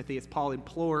 1 Timothy, as Paul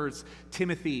implores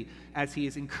Timothy, as he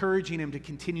is encouraging him to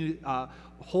continue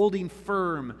holding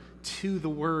firm to the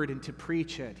word and to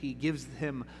preach it. He gives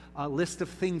him a list of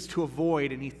things to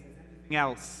avoid, and he says anything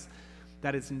else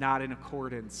that is not in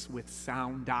accordance with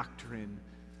sound doctrine,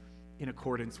 in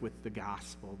accordance with the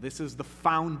gospel. This is the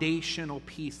foundational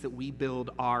piece that we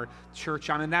build our church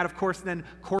on. And that, of course, then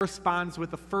corresponds with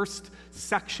the first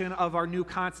section of our new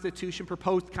constitution,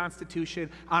 proposed constitution,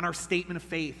 on our statement of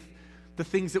faith. The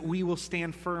things that we will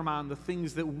stand firm on, the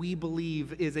things that we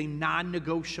believe is a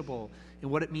non-negotiable in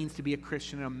what it means to be a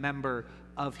Christian and a member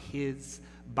of his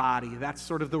body. That's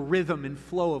sort of the rhythm and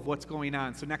flow of what's going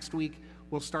on. So next week,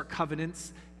 we'll start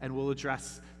covenants, and we'll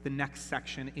address the next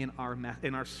section in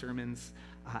our sermons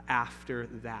after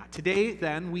that. Today,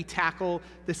 then, we tackle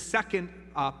the second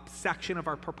section of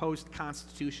our proposed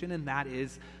constitution, and that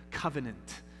is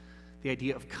covenant. The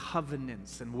idea of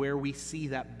covenants and where we see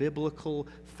that biblical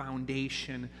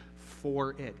foundation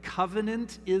for it.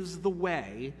 Covenant is the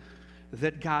way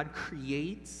that God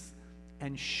creates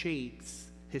and shapes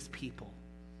his people.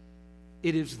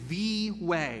 It is the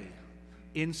way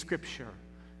in Scripture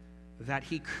that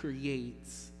he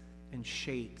creates and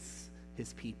shapes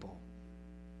his people.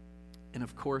 And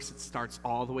of course, it starts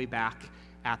all the way back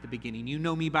at the beginning. You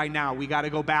know me by now. We got to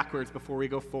go backwards before we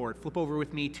go forward. Flip over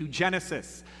with me to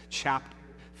Genesis chapter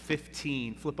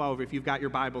 15. Flip over if you've got your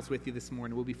Bibles with you this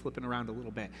morning. We'll be flipping around a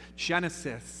little bit.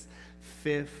 Genesis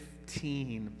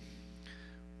 15.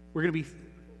 We're going to be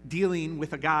dealing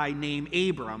with a guy named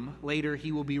Abram. Later,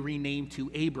 he will be renamed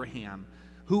to Abraham,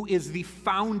 who is the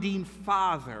founding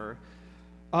father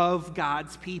of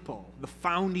God's people, the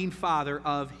founding father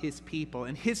of his people.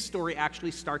 And his story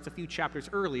actually starts a few chapters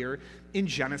earlier in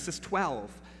Genesis 12,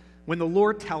 when the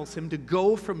Lord tells him to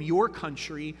go from your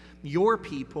country, your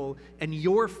people, and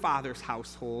your father's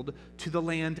household to the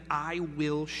land I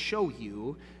will show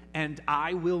you, and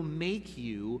I will make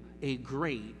you a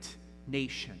great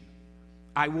nation.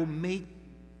 I will make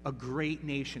a great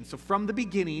nation. So from the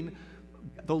beginning,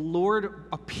 the Lord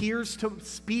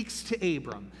speaks to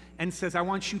Abram and says, I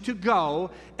want you to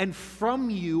go, and from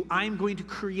you, I'm going to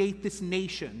create this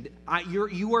nation. Through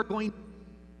you are going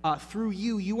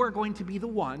to be the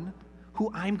one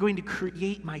who I'm going to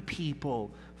create my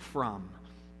people from.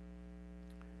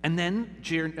 And then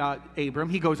Abram,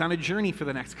 he goes on a journey for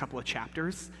the next couple of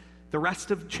chapters. The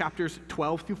rest of chapters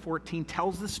 12 through 14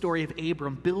 tells the story of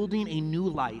Abram building a new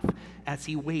life as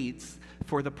he waits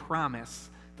for the promise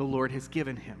the Lord has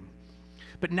given him.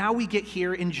 But now we get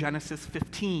here in Genesis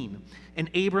 15, and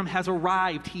Abram has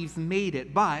arrived, he's made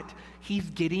it, but he's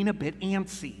getting a bit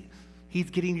antsy. He's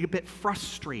getting a bit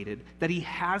frustrated that he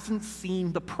hasn't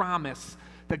seen the promise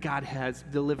that God has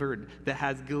delivered, that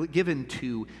has given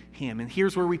to him. And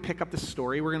here's where we pick up the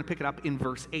story. We're going to pick it up in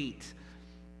verse 8.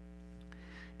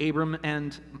 Abram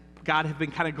and God have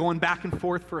been kind of going back and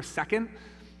forth for a second.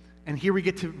 And here we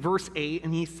get to verse 8,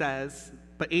 and he says,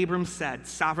 but Abram said,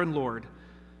 Sovereign Lord,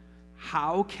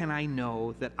 how can I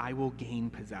know that I will gain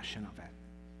possession of it?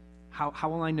 How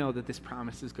will I know that this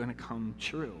promise is going to come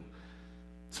true?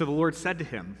 So the Lord said to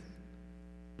him,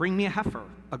 bring me a heifer,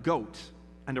 a goat,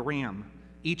 and a ram,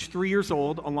 each 3 years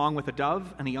old, along with a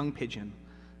dove and a young pigeon.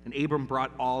 And Abram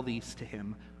brought all these to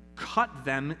him, cut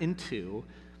them in two,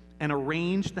 and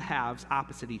arranged the halves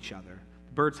opposite each other.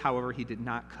 The birds, however, he did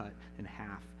not cut in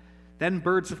half. Then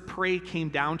birds of prey came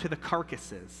down to the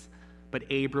carcasses, but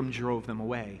Abram drove them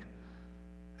away.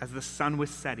 As the sun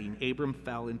was setting, Abram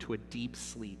fell into a deep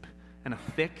sleep, and a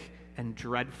thick and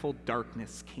dreadful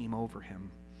darkness came over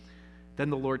him. Then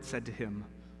the Lord said to him,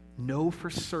 know for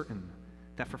certain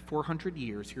that for 400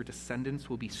 years your descendants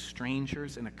will be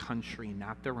strangers in a country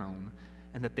not their own,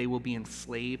 and that they will be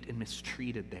enslaved and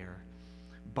mistreated there.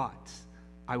 But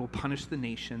I will punish the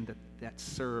nation that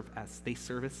serve as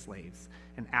slaves,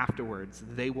 and afterwards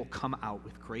they will come out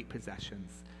with great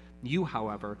possessions. You,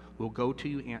 however, will go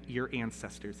to your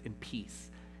ancestors in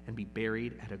peace and be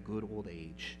buried at a good old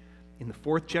age. In the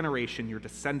 4th generation, your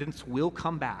descendants will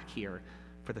come back here,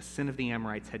 for the sin of the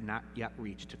Amorites had not yet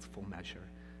reached its full measure.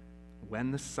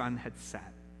 When the sun had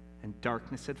set and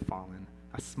darkness had fallen,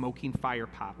 a smoking fire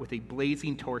pot with a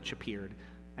blazing torch appeared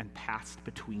and passed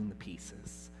between the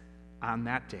pieces. On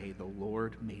that day, the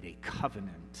Lord made a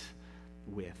covenant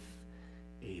with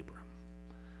Abram.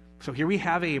 So here we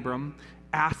have Abram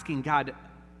asking God,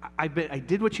 I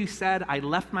did what you said. I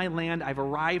left my land. I've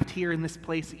arrived here in this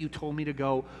place that you told me to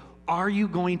go. Are you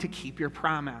going to keep your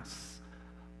promise?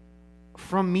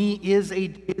 From me is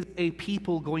a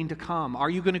people going to come. Are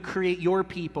you going to create your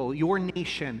people, your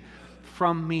nation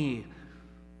from me?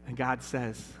 And God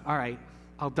says, all right,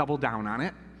 I'll double down on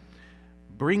it.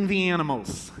 Bring the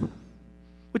animals.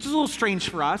 Which is a little strange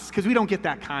for us because we don't get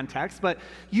that context, but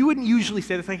you wouldn't usually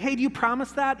say this, like, hey, do you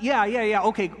promise that? Yeah,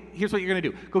 okay, here's what you're going to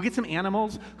do. Go get some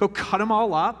animals, go cut them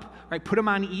all up, right? Put them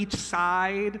on each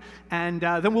side, and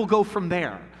then we'll go from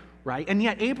there, right? And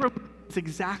yet Abram knows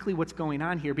exactly what's going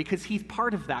on here because he's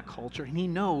part of that culture, and he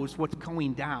knows what's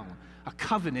going down. A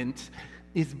covenant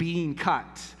is being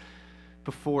cut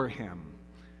before him.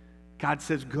 God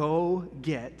says, go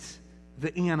get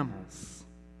the animals.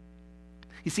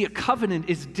 You see, a covenant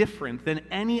is different than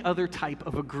any other type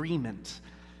of agreement.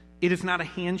 It is not a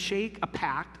handshake, a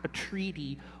pact, a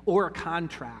treaty, or a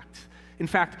contract. In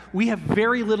fact, we have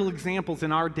very little examples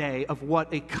in our day of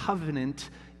what a covenant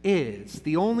is.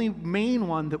 The only main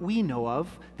one that we know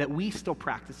of that we still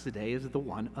practice today is the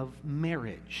one of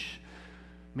marriage.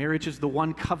 Marriage is the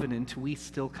one covenant we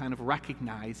still kind of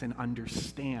recognize and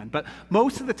understand. But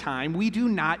most of the time, we do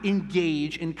not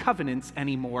engage in covenants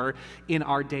anymore in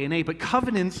our day and age. But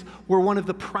covenants were one of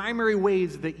the primary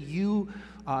ways that you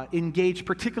engage,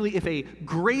 particularly if a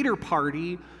greater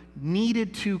party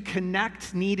needed to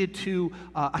connect, needed to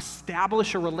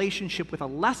establish a relationship with a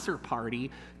lesser party.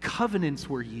 Covenants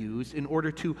were used in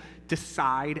order to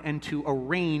decide and to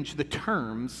arrange the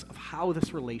terms of how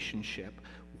this relationship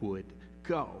would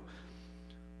go.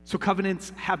 So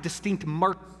covenants have distinct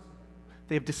marks.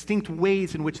 They have distinct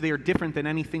ways in which they are different than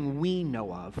anything we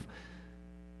know of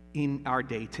in our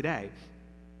day today.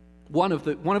 One of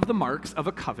the marks of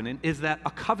a covenant is that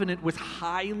a covenant was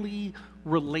highly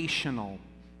relational.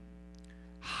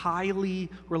 Highly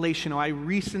relational. I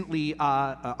recently,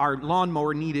 our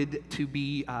lawnmower needed to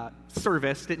be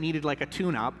serviced. It needed like a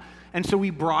tune-up. And so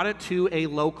we brought it to a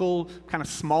local kind of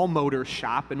small motor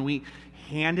shop, and we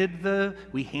handed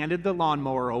the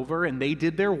lawnmower over, and they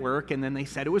did their work, and then they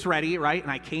said it was ready, right? And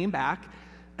I came back,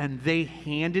 and they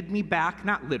handed me back,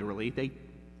 not literally, they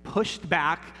pushed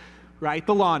back, right,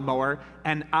 the lawnmower,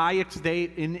 and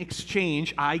in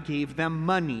exchange, I gave them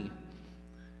money.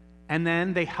 And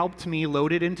then they helped me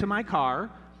load it into my car,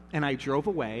 and I drove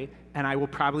away, and I will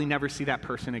probably never see that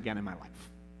person again in my life.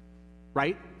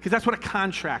 Right? Because that's what a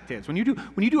contract is. When you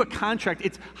do a contract,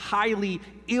 it's highly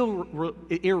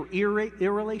irrelational.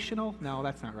 No,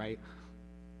 that's not right.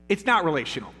 It's not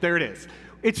relational. There it is.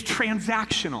 It's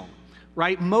transactional,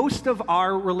 right? Most of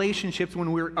our relationships,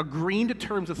 when we're agreeing to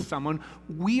terms with someone,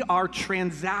 we are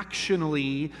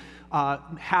transactionally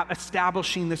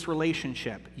establishing this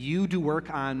relationship. You do work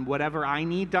on whatever I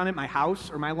need done at my house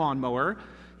or my lawnmower.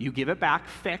 You give it back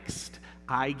fixed.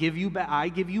 I give you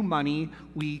money,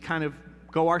 we kind of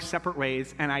go our separate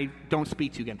ways, and I don't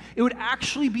speak to you again. It would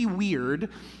actually be weird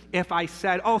if I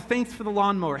said, oh, thanks for the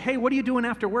lawnmower. Hey, what are you doing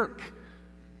after work?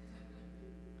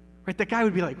 Right? That guy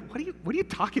would be like, what are you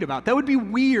talking about? That would be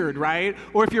weird, right?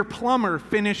 Or if your plumber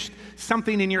finished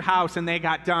something in your house and they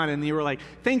got done, and you were like,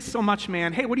 thanks so much,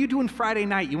 man. Hey, what are you doing Friday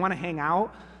night? You want to hang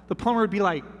out? The plumber would be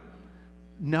like,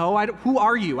 no, who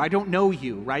are you? I don't know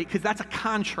you, right? Because that's a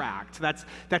contract. That's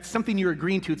something you're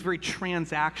agreeing to. It's very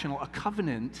transactional. A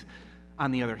covenant,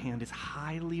 on the other hand, is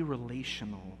highly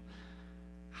relational.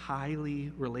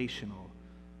 Highly relational.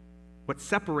 What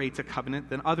separates a covenant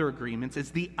than other agreements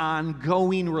is the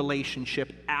ongoing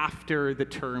relationship after the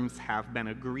terms have been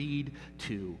agreed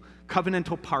to.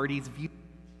 Covenantal parties view each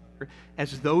other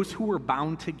as those who were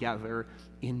bound together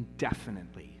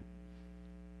indefinitely.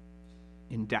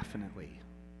 Indefinitely.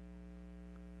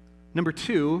 Number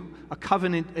two, a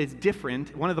covenant is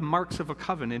different. One of the marks of a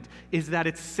covenant is that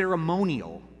it's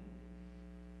ceremonial.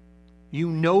 You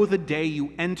know the day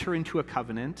you enter into a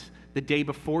covenant, the day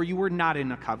before you were not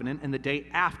in a covenant, and the day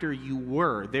after you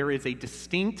were. There is a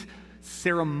distinct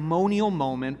ceremonial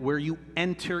moment where you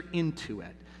enter into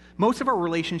it. Most of our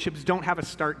relationships don't have a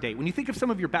start date. When you think of some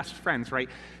of your best friends, right,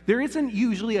 there isn't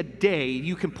usually a day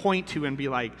you can point to and be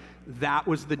like, that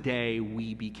was the day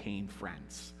we became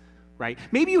friends. Right?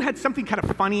 Maybe you had something kind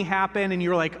of funny happen and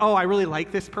you're like, oh, I really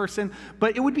like this person,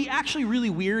 but it would be actually really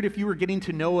weird if you were getting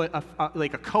to know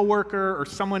like a coworker or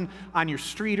someone on your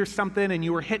street or something, and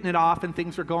you were hitting it off and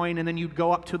things were going, and then you'd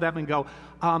go up to them and go,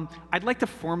 I'd like to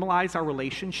formalize our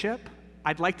relationship.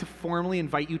 I'd like to formally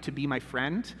invite you to be my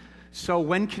friend. So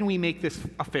when can we make this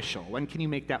official? When can you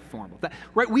make that formal?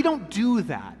 Right? We don't do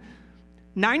that.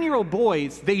 9-year-old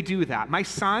boys, they do that. My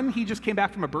son, he just came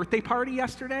back from a birthday party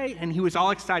yesterday, and he was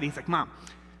all excited. He's like, Mom,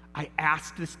 I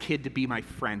asked this kid to be my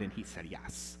friend, and he said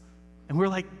yes. And we're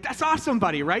like, that's awesome,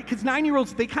 buddy, right? Because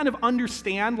 9-year-olds, they kind of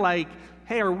understand, like,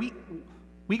 hey,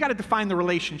 we got to define the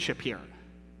relationship here.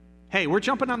 Hey, we're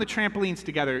jumping on the trampolines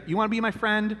together. You want to be my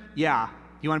friend? Yeah.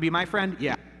 You want to be my friend?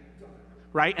 Yeah.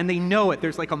 Right? And they know it.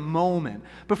 There's like a moment.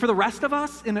 But for the rest of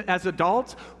us as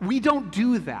adults, we don't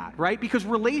do that, right? Because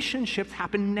relationships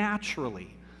happen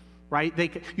naturally, right?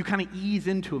 You kind of ease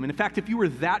into them. And in fact, if you were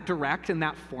that direct and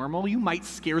that formal, you might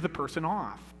scare the person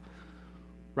off,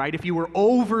 right? If you were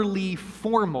overly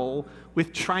formal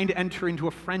with trying to enter into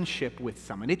a friendship with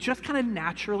someone, it just kind of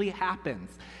naturally happens.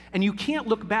 And you can't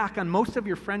look back on most of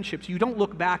your friendships. You don't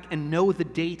look back and know the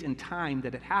date and time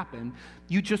that it happened.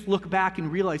 You just look back and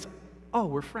realize, oh,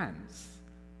 we're friends,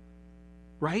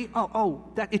 right?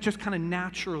 That it just kind of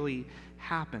naturally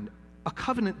happened. A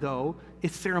covenant, though,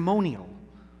 is ceremonial.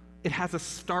 It has a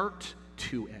start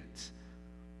to it.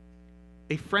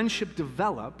 A friendship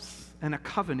develops, and a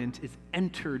covenant is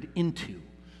entered into.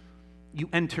 You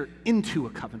enter into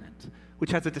a covenant,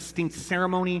 which has a distinct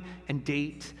ceremony and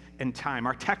date and time.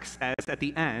 Our text says at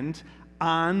the end,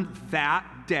 on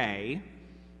that day,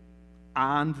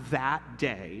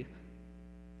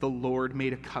 the Lord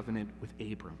made a covenant with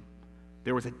Abram.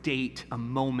 There was a date, a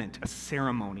moment, a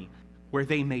ceremony where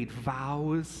they made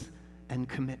vows and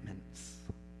commitments.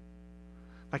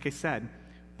 Like I said,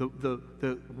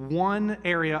 the one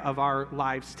area of our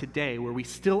lives today where we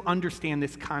still understand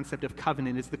this concept of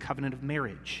covenant is the covenant of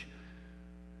marriage.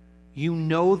 You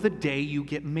know the day you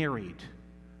get married.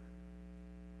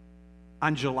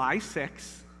 On July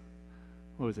 6th,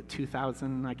 what was it,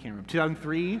 2000? I can't remember.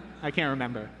 2003? I can't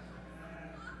remember.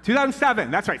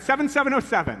 2007, that's right,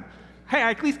 7707. Hey,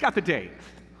 I at least got the date.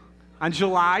 On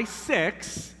July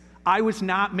 6th, I was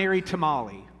not married to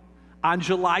Molly. On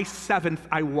July 7th,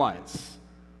 I was,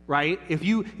 right? If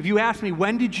you ask me,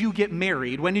 when did you get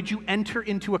married? When did you enter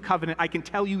into a covenant? I can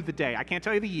tell you the day. I can't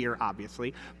tell you the year,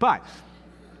 obviously, but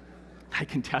I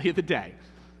can tell you the day.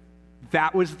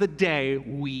 That was the day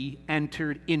we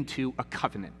entered into a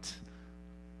covenant.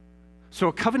 So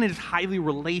a covenant is highly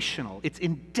relational. It's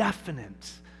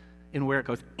indefinite in where it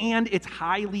goes. And it's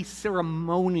highly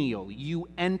ceremonial. You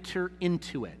enter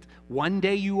into it. One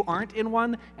day you aren't in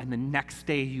one, and the next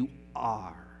day you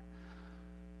are.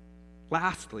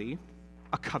 Lastly,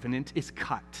 a covenant is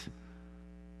cut.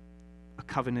 A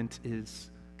covenant is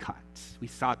cut. We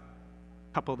saw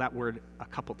that word a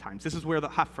couple times. This is where the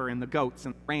heifer and the goats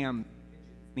and the ram,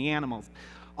 the animals,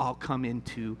 all come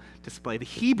into display. The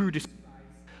Hebrew describes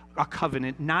a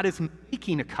covenant not as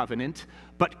making a covenant,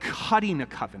 but cutting a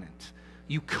covenant.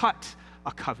 You cut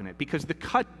a covenant because the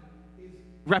cut is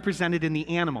represented in the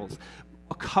animals.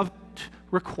 A covenant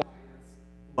requires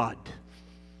blood.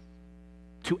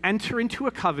 To enter into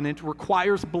a covenant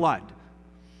requires blood.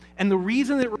 And the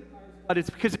reason that it requires blood is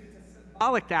because it's a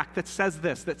symbolic act that says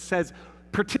this, that says,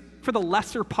 particularly for the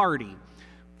lesser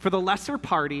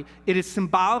party, it is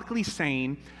symbolically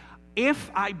saying,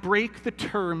 if I break the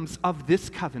terms of this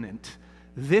covenant,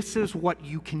 this is what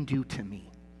you can do to me.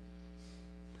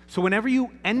 So whenever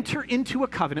you enter into a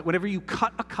covenant, whenever you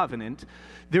cut a covenant,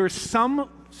 there is some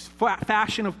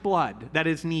fashion of blood that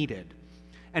is needed.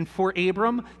 And for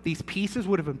Abram, these pieces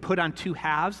would have been put on two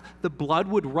halves. The blood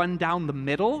would run down the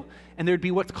middle, and there'd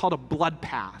be what's called a blood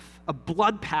path. A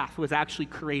blood path was actually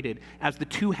created as the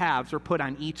two halves were put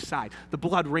on each side. The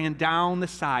blood ran down the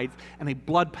sides, and a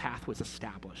blood path was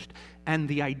established. And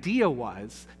the idea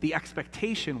was, the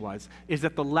expectation was, is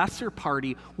that the lesser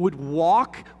party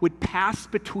would pass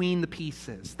between the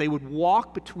pieces. They would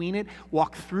walk between it,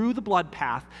 walk through the blood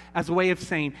path as a way of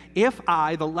saying, if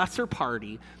I, the lesser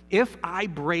party, if I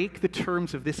break the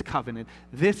terms of this covenant,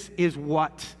 this is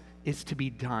what is to be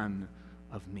done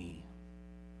of me.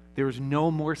 There is no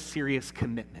more serious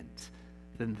commitment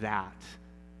than that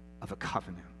of a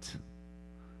covenant.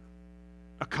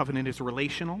 A covenant is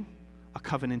relational, a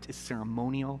covenant is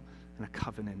ceremonial, and a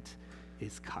covenant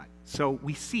is cut. So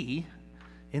we see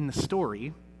in the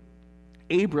story,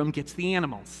 Abram gets the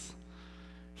animals.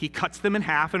 He cuts them in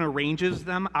half and arranges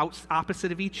them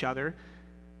opposite of each other,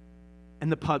 and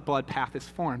the blood path is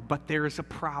formed. But there is a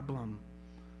problem.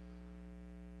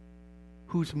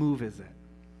 Whose move is it?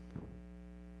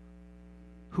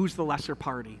 Who's the lesser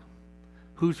party?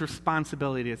 Whose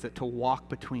responsibility is it to walk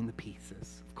between the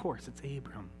pieces? Of course, it's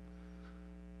Abram.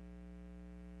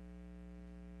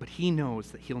 But he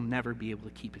knows that he'll never be able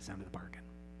to keep his end of the bargain.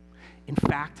 In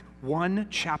fact, one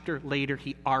chapter later,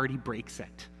 he already breaks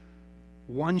it.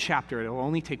 One chapter, it'll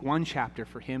only take one chapter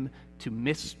for him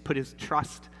to put his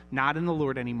trust not in the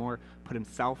Lord anymore, put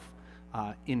himself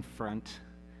in front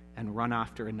and run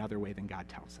after another way than God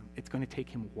tells him. It's going to take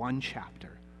him one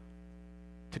chapter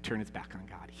to turn his back on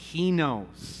God. He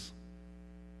knows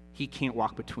he can't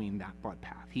walk between that blood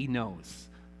path. He knows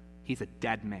he's a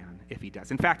dead man if he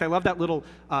does. In fact, I love that little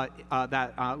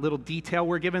detail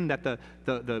we're given that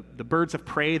the birds of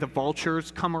prey, the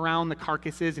vultures, come around the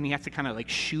carcasses and he has to kind of like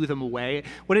shoo them away.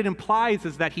 What it implies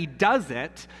is that he does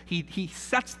it, he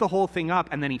sets the whole thing up,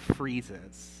 and then he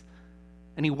freezes.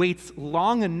 And he waits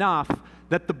long enough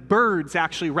that the birds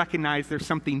actually recognize there's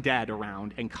something dead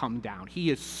around and come down.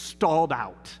 He is stalled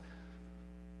out,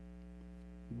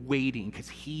 waiting, because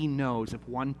he knows if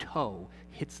one toe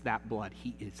hits that blood,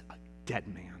 he is a dead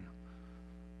man.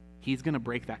 He's going to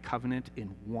break that covenant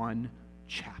in one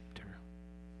chapter,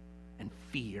 and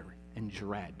fear and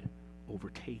dread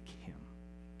overtake him.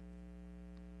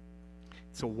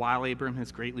 So while Abram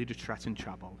is greatly distressed and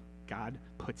troubled, God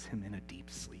puts him in a deep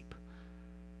sleep.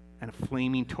 And a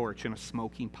flaming torch and a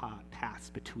smoking pot pass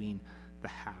between the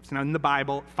halves. Now in the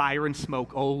Bible, fire and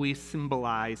smoke always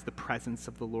symbolize the presence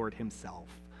of the Lord himself.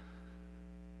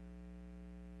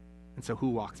 And so who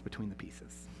walks between the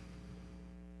pieces?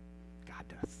 God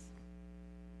does.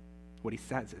 What he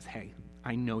says is, hey,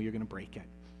 I know you're going to break it.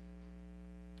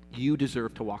 You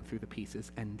deserve to walk through the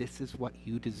pieces, and this is what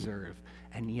you deserve.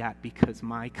 And yet, because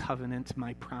my covenant,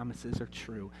 my promises are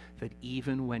true, that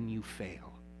even when you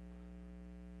fail,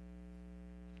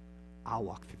 I'll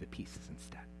walk through the pieces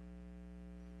instead.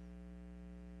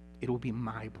 It will be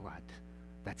my blood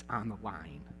that's on the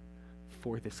line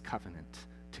for this covenant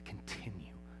to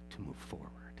continue to move forward.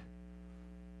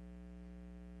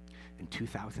 And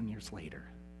 2,000 years later,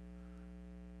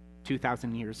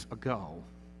 2,000 years ago,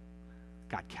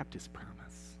 God kept his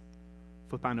promise.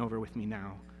 Flip on over with me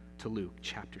now to Luke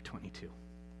chapter 22.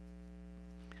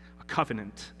 A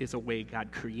covenant is a way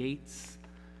God creates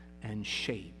and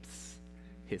shapes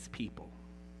his people.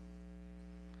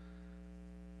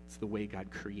 It's the way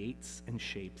God creates and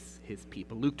shapes his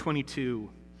people. Luke 22.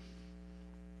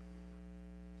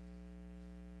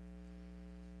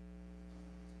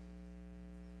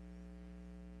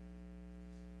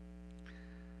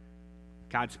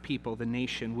 God's people, the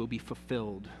nation, will be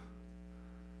fulfilled,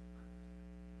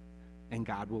 and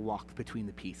God will walk between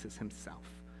the pieces himself.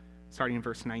 Starting in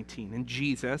verse 19. And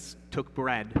Jesus took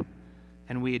bread,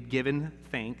 and we had given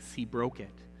thanks, he broke it,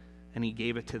 and he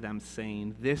gave it to them,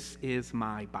 saying, "This is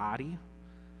my body,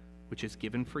 which is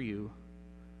given for you.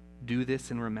 Do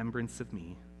this in remembrance of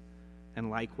me. And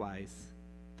likewise,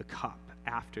 the cup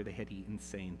after they had eaten,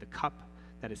 saying, the cup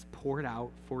that is poured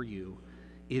out for you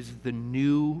is the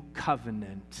new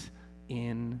covenant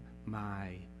in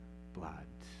my blood.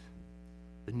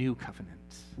 The new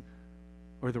covenant,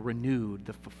 or the renewed,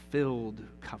 the fulfilled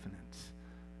covenant.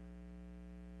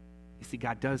 You see,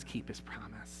 God does keep his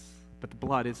promise, but the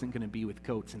blood isn't going to be with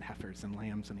goats and heifers and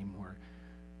lambs anymore.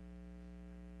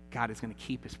 God is going to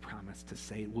keep his promise to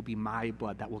say it will be my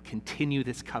blood that will continue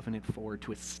this covenant forward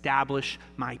to establish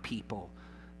my people,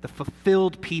 the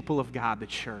fulfilled people of God, the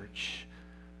church.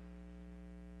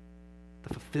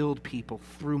 The fulfilled people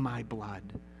through my blood.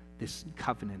 This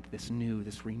covenant, this new,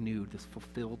 this renewed, this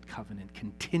fulfilled covenant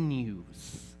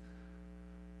continues.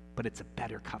 But it's a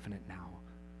better covenant now.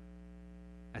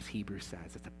 As Hebrews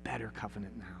says, it's a better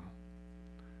covenant now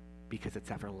because it's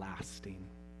everlasting.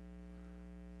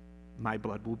 My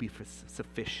blood will be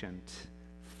sufficient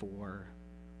for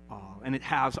all. And it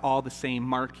has all the same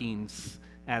markings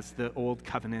as the old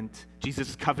covenant.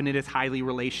 Jesus' covenant is highly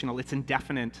relational. It's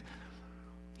indefinite.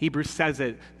 Hebrews says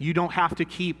it. You don't have to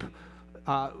keep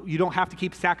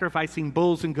sacrificing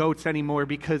bulls and goats anymore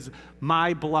because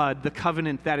my blood, the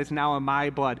covenant that is now in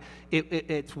my blood,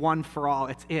 it's one for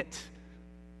all. It's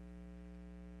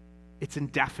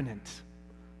indefinite.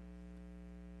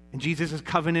 And Jesus'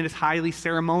 covenant is highly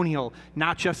ceremonial,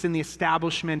 not just in the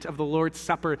establishment of the Lord's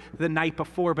Supper the night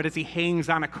before, but as he hangs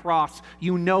on a cross.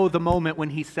 You know the moment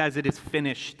when he says it is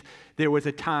finished. There was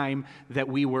a time that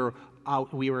we were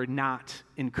not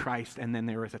in Christ, and then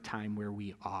there was a time where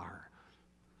we are.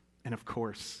 And of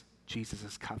course,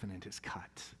 Jesus' covenant is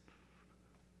cut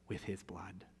with his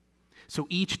blood. So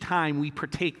each time we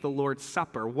partake the Lord's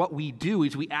Supper, what we do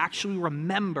is we actually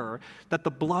remember that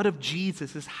the blood of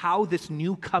Jesus is how this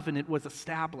new covenant was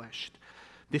established.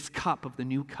 This cup of the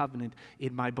new covenant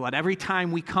in my blood. Every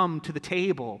time we come to the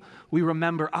table, we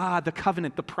remember, the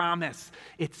covenant, the promise,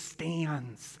 it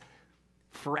stands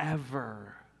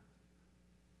forever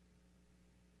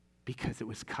because it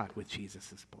was cut with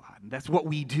Jesus' blood. And that's what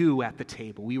we do at the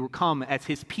table. We will come as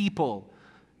his people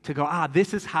to go,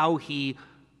 this is how he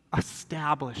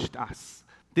established us.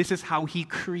 This is how he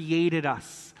created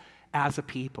us as a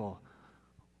people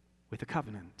with a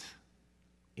covenant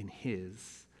in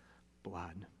his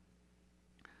blood.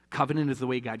 Covenant is the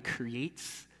way God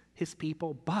creates his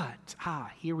people, but,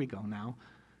 here we go now.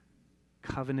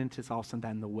 Covenant is also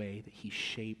then the way that he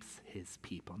shapes his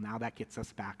people. Now that gets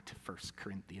us back to 1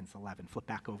 Corinthians 11. Flip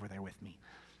back over there with me.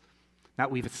 Now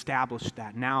we've established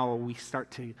that. Now we start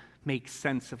to make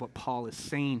sense of what Paul is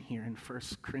saying here in 1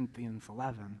 Corinthians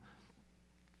 11.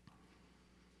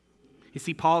 You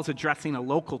see, Paul is addressing a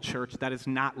local church that is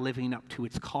not living up to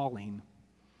its calling.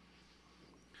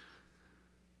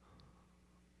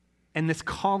 And this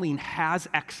calling has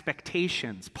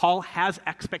expectations. Paul has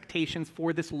expectations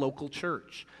for this local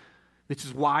church. This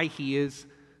is why he is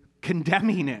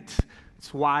condemning it.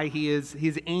 It's why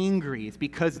he's angry. It's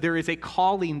because there is a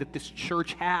calling that this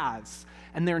church has,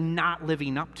 and they're not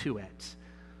living up to it.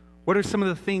 What are some of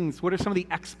the things, what are some of the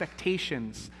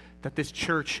expectations that this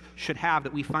church should have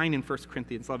that we find in 1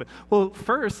 Corinthians 11? Well,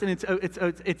 first, and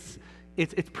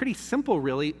it's pretty simple,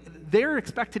 really. They're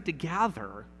expected to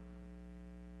gather.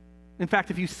 In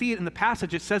fact, if you see it in the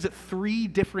passage, it says it 3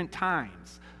 different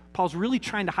times. Paul's really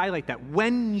trying to highlight that.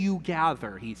 When you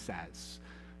gather, he says.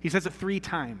 He says it 3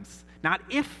 times. Not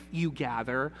if you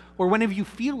gather or whenever you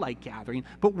feel like gathering,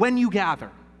 but when you gather.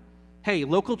 Hey,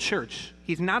 local church,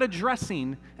 he's not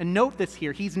addressing, and note this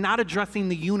here, he's not addressing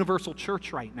the universal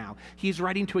church right now. He's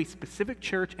writing to a specific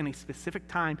church in a specific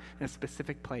time in a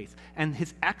specific place. And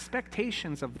his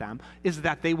expectations of them is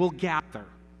that they will gather.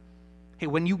 Hey,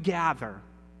 when you gather,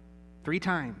 3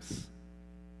 times.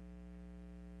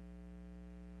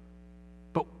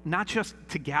 But not just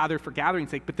to gather for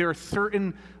gathering's sake, but there are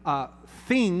certain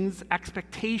things,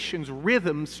 expectations,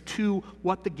 rhythms to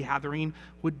what the gathering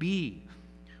would be.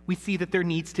 We see that there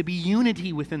needs to be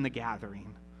unity within the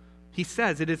gathering. He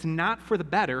says, it is not for the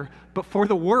better, but for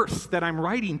the worse that I'm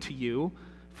writing to you,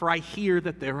 for I hear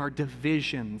that there are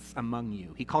divisions among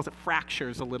you. He calls it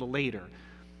fractures a little later.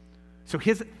 So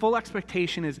his full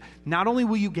expectation is not only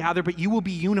will you gather, but you will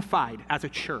be unified as a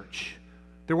church.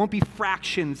 There won't be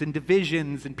fractions and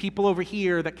divisions and people over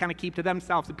here that kind of keep to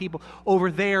themselves and people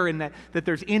over there, and that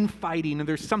there's infighting and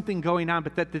there's something going on,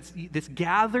 but that this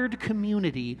gathered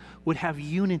community would have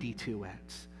unity to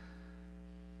it.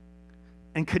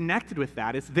 And connected with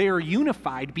that is they are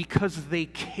unified because they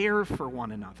care for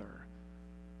one another.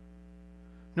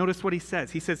 Notice what he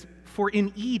says. He says, for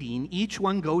in eating, each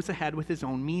one goes ahead with his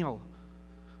own meal.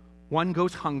 One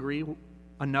goes hungry,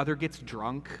 another gets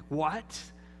drunk. What?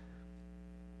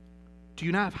 Do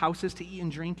you not have houses to eat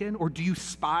and drink in? Or do you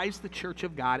despise the church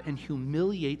of God and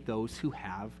humiliate those who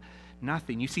have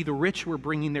nothing? You see, the rich were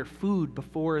bringing their food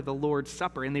before the Lord's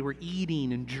Supper, and they were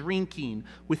eating and drinking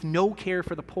with no care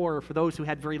for the poor or for those who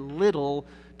had very little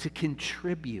to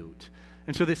contribute.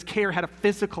 And so this care had a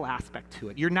physical aspect to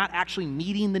it. You're not actually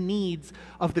meeting the needs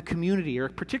of the community, or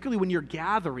particularly when you're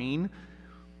gathering,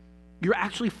 you're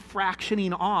actually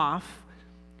fractioning off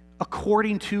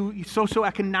according to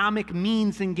socioeconomic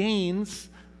means and gains.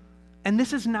 And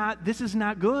this is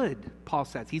not good, Paul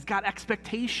says. He's got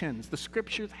expectations. The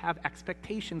scriptures have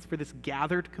expectations for this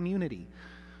gathered community.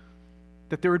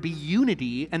 That there would be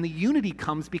unity, and the unity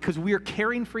comes because we are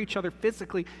caring for each other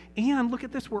physically, and look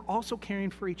at this, we're also caring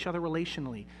for each other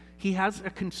relationally. He has a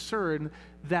concern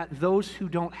that those who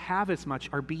don't have as much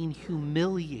are being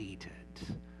humiliated.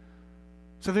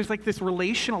 So there's like this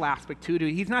relational aspect to it.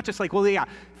 He's not just like, well, yeah,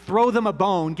 throw them a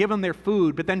bone, give them their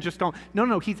food, but then just don't.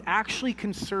 No, he's actually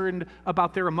concerned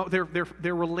about their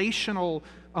relational,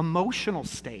 emotional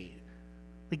state.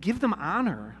 Like, give them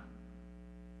honor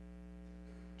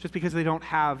just because they don't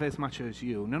have as much as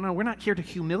you. No, we're not here to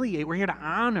humiliate. We're here to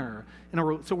honor.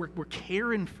 So we're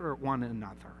caring for one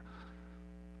another.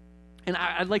 And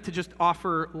I'd like to just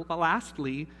offer,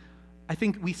 lastly, I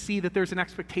think we see that there's an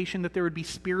expectation that there would be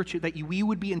we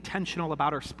would be intentional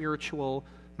about our spiritual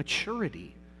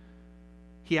maturity.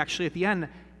 He actually, at the end,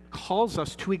 calls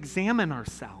us to examine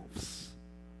ourselves.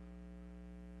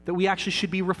 That we actually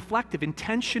should be reflective,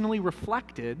 intentionally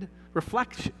reflective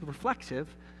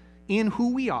in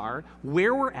who we are,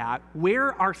 where we're at,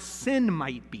 where our sin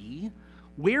might be,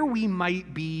 where we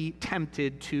might be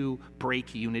tempted to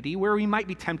break unity, where we might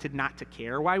be tempted not to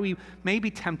care, why we may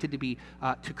be tempted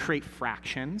to create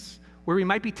fractions, where we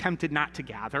might be tempted not to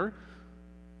gather,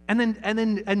 and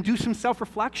then do some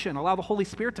self-reflection, allow the Holy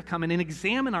Spirit to come in and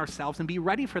examine ourselves and be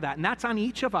ready for that. And that's on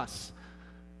each of us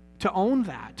to own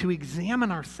that, to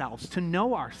examine ourselves, to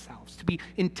know ourselves, to be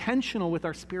intentional with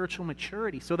our spiritual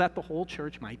maturity so that the whole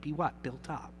church might be what? Built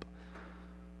up.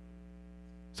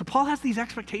 So Paul has these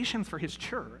expectations for his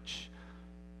church.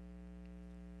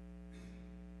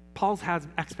 Paul has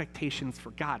expectations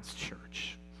for God's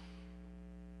church.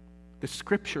 The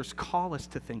scriptures call us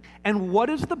to think. And what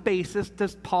is the basis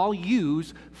does Paul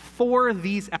use for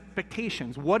these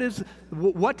expectations? What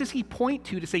does he point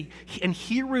to say, and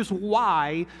here is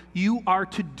why you are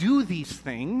to do these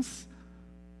things?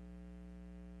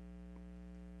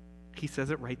 He says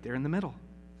it right there in the middle.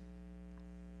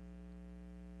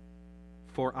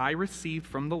 For I received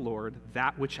from the Lord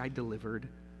that which I delivered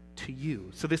to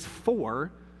you. So this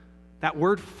that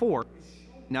word for,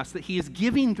 us that he is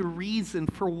giving the reason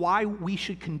for why we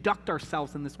should conduct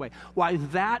ourselves in this way, why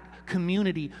that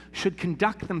community should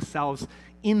conduct themselves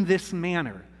in this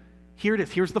manner. Here it is.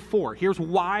 Here's the for. Here's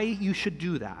why you should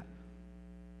do that.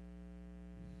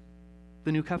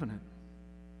 The new covenant.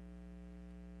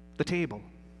 The table.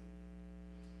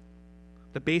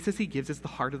 The basis he gives is the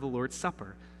heart of the Lord's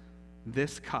Supper.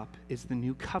 This cup is the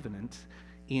new covenant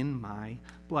in my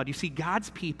blood. You see,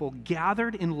 God's people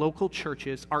gathered in local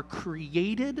churches are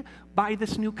created by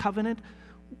this new covenant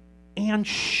and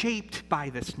shaped by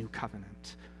this new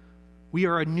covenant. We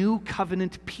are a new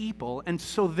covenant people, and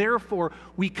so therefore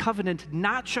we covenant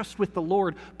not just with the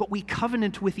Lord, but we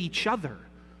covenant with each other.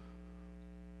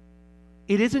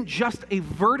 It isn't just a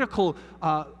vertical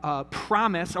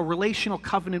promise, a relational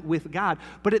covenant with God,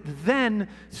 but it then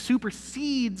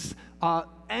supersedes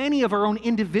any of our own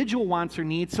individual wants or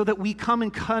needs so that we come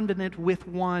in covenant with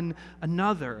one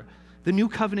another. The new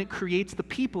covenant creates the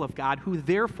people of God who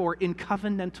therefore in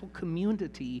covenantal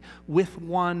community with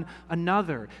one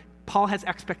another. Paul has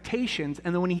expectations,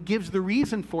 and then when he gives the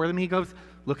reason for them, he goes,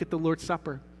 look at the Lord's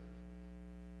Supper.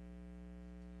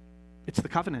 It's the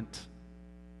covenant.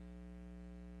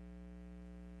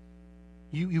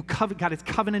 God has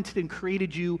covenanted and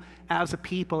created you as a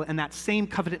people, and that same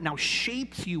covenant now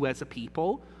shapes you as a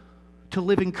people to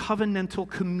live in covenantal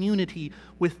community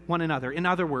with one another. In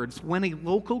other words, when a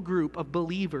local group of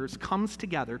believers comes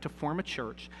together to form a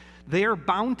church, they are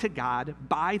bound to God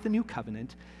by the new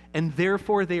covenant, and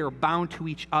therefore they are bound to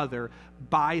each other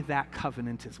by that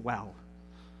covenant as well.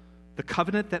 The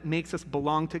covenant that makes us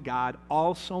belong to God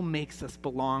also makes us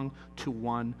belong to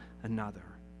one another.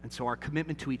 And so our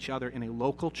commitment to each other in a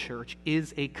local church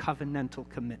is a covenantal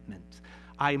commitment.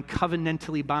 I am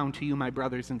covenantally bound to you, my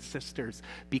brothers and sisters,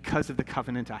 because of the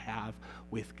covenant I have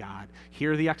with God.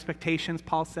 Here are the expectations,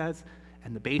 Paul says,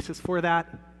 and the basis for that,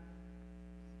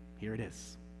 here it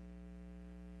is.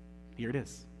 Here it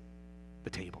is,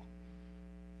 the table.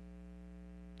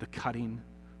 The cutting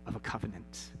of a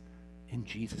covenant in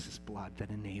Jesus' blood that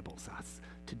enables us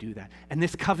to do that. And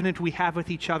this covenant we have with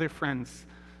each other, friends,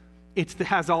 it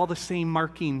has all the same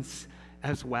markings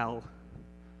as well.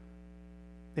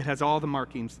 It has all the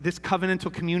markings. This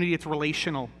covenantal community, it's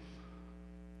relational.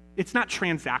 It's not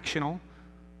transactional.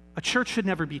 A church should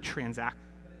never be transactional.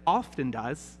 Often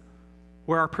does,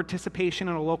 where our participation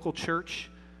in a local church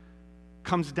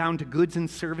comes down to goods and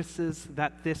services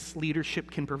that this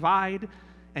leadership can provide,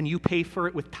 and you pay for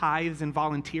it with tithes and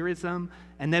volunteerism,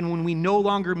 and then when we no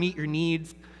longer meet your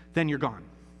needs, then you're gone.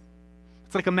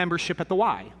 It's like a membership at the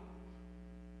Y.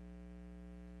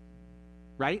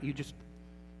 Right? You just,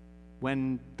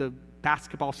 when the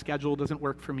basketball schedule doesn't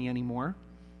work for me anymore,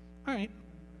 all right,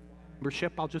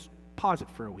 membership, I'll just pause it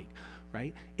for a week,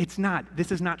 right? This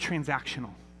is not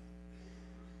transactional.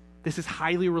 This is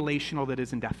highly relational that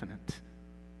is indefinite.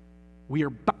 We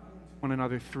are bound to one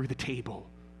another through the table.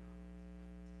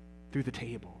 Through the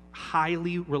table.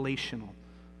 Highly relational.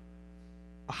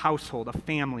 A household, a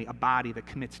family, a body that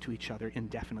commits to each other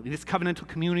indefinitely. This covenantal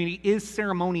community is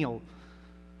ceremonial.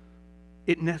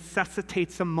 It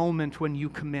necessitates a moment when you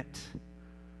commit.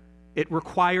 It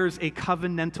requires a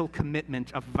covenantal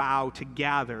commitment, a vow to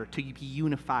gather, to be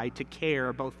unified, to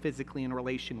care both physically and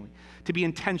relationally, to be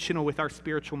intentional with our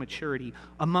spiritual maturity,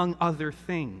 among other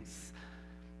things.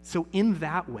 So in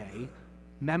that way,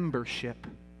 membership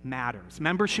matters.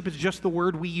 Membership is just the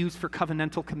word we use for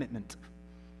covenantal commitment.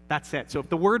 That's it. So if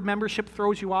the word membership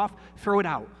throws you off, throw it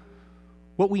out.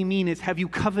 What we mean is, have you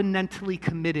covenantally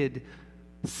committed,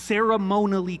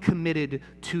 ceremonially committed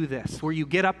to this, where you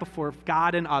get up before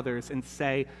God and others and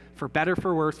say, for better,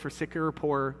 for worse, for sicker or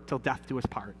poorer, till death do us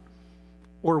part,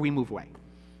 or we move away.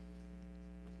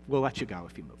 We'll let you go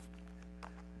if you move.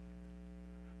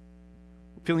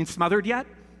 Feeling smothered yet?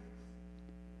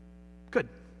 Good.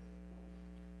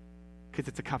 Because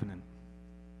it's a covenant.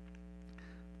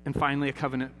 And finally,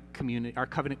 our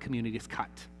covenant community is cut.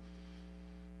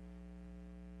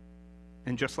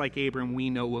 And just like Abram, we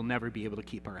know we'll never be able to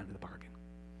keep our end of the bargain.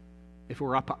 If it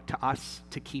were up to us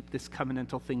to keep this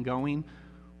covenantal thing going,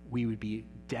 we would be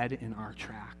dead in our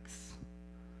tracks.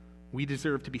 We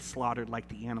deserve to be slaughtered like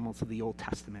the animals of the Old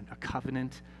Testament. A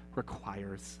covenant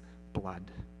requires blood.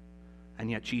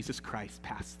 And yet Jesus Christ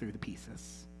passed through the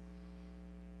pieces.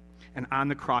 And on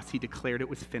the cross, he declared it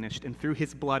was finished. And through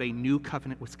his blood, a new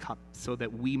covenant was cut so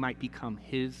that we might become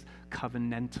his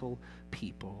covenantal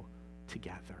people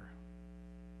together.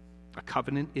 A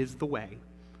covenant is the way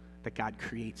that God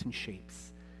creates and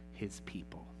shapes his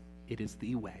people. It is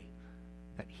the way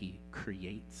that he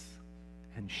creates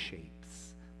and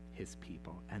shapes his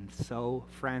people. And so,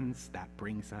 friends, that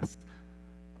brings us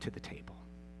to the table.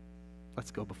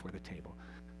 Let's go before the table.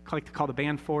 I'd like to call the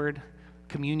band forward.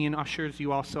 Communion ushers,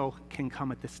 you also can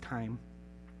come at this time.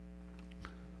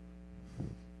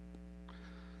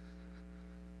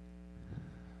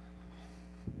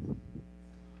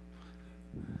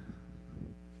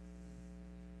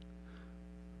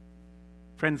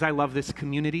 Friends, I love this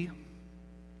community,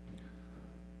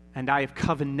 and I have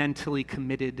covenantally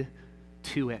committed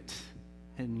to it,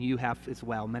 and you have as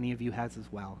well. Many of you has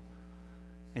as well.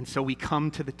 And so we come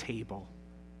to the table.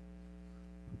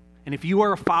 And if you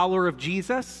are a follower of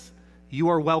Jesus, you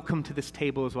are welcome to this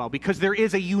table as well, because there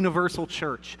is a universal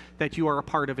church that you are a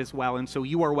part of as well. And so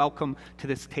you are welcome to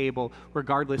this table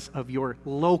regardless of your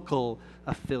local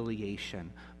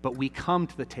affiliation. But we come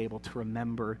to the table to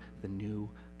remember the new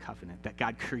covenant, that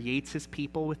God creates his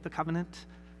people with the covenant.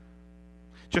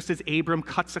 Just as Abram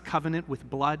cuts a covenant with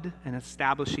blood and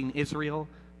establishing Israel,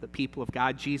 the people of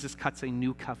God, Jesus cuts a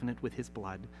new covenant with his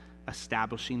blood,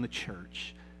 establishing the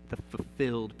church, the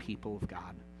fulfilled people of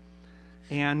God.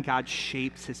 And God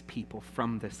shapes his people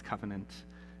from this covenant.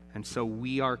 And so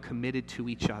we are committed to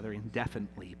each other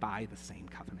indefinitely by the same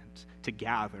covenant, to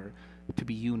gather, to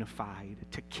be unified,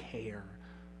 to care.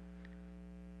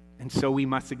 And so we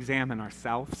must examine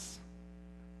ourselves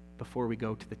before we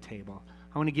go to the table.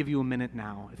 I want to give you a minute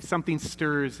now. If something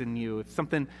stirs in you, if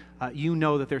something, you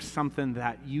know that there's something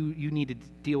that you need to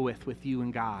deal with you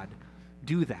and God,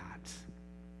 do that.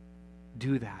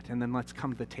 Do that. And then let's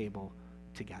come to the table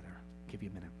together. I'll give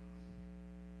you a minute.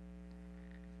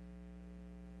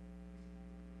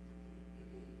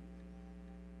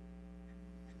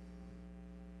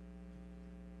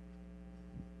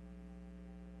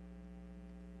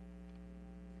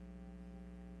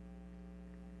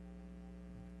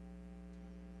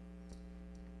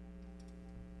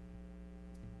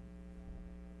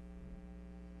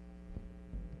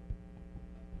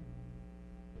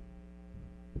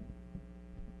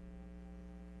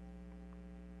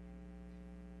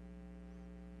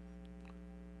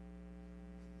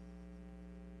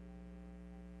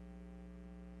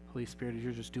 Holy Spirit, as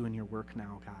you're just doing your work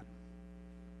now, God,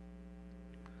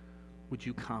 would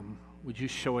you come? Would you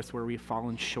show us where we've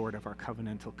fallen short of our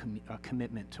covenantal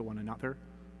commitment to one another?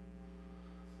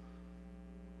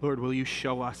 Lord, will you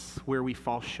show us where we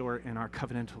fall short in our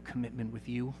covenantal commitment with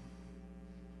you?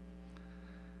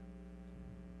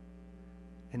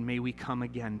 And may we come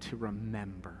again to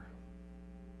remember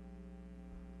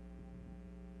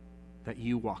that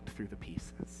you walked through the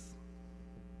pieces.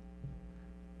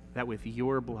 That with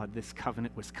your blood, this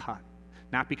covenant was cut.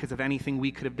 Not because of anything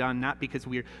we could have done, not because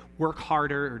we work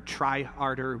harder or try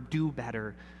harder or do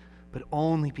better, but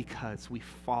only because we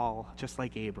fall, just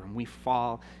like Abram, we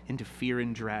fall into fear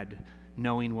and dread,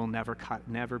 knowing we'll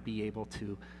never be able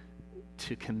to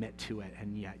commit to it,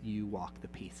 and yet you walk the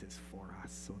pieces for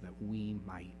us so that we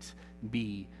might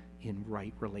be in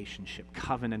right relationship,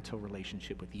 covenantal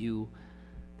relationship with you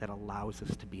that allows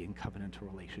us to be in covenantal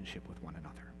relationship with one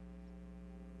another.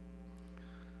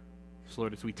 So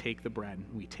Lord, as we take the bread,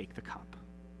 we take the cup,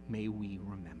 may we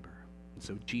remember. And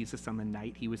so Jesus, on the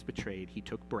night he was betrayed, he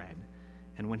took bread,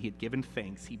 and when he had given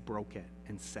thanks, he broke it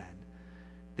and said,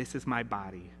 "This is my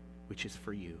body, which is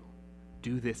for you.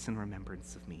 Do this in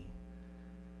remembrance of me."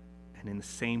 And in the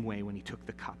same way, when he took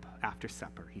the cup after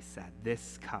supper, he said,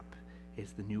 "This cup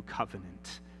is the new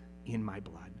covenant in my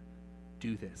blood.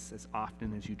 Do this as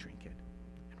often as you drink it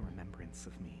in remembrance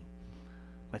of me."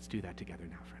 Let's do that together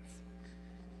now, friends.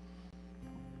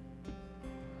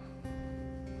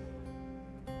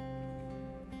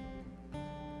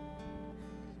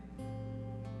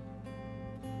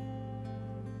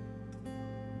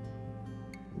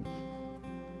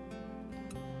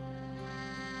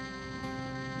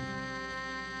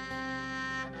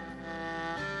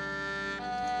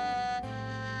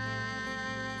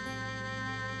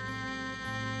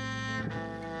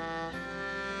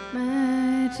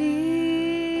 My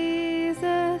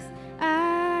Jesus,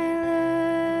 I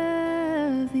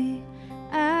love thee.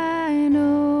 I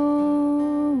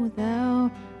know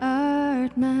thou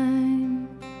art mine.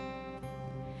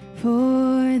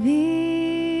 For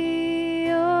thee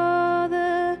all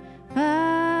the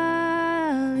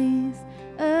valleys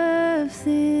of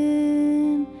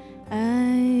sin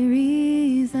I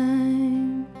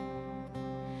resign.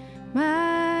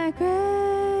 My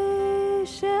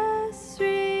gracious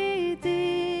Redeemer,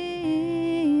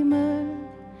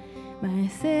 my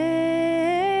Savior,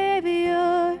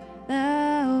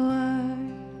 thou art.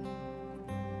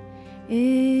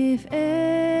 If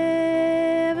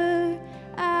ever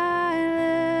I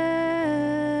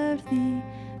loved thee,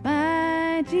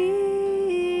 my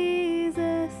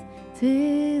Jesus,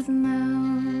 'tis now.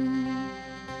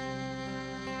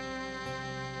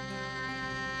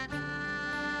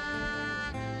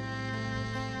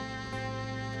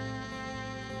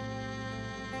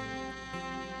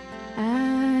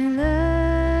 I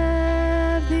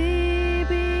love thee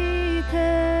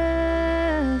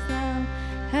because thou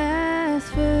hast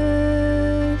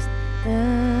first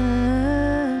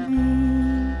loved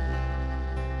me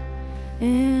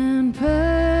and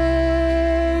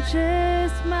purchased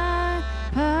my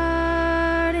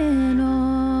pardon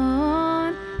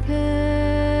on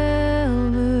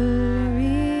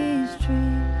Calvary's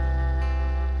tree.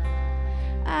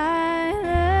 I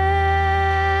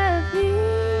love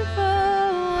thee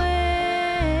for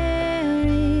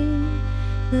wearing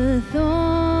the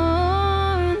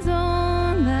thorns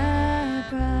on thy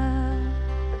brow.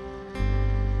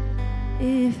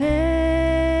 If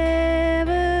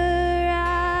ever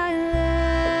I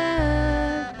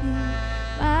loved thee,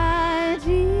 my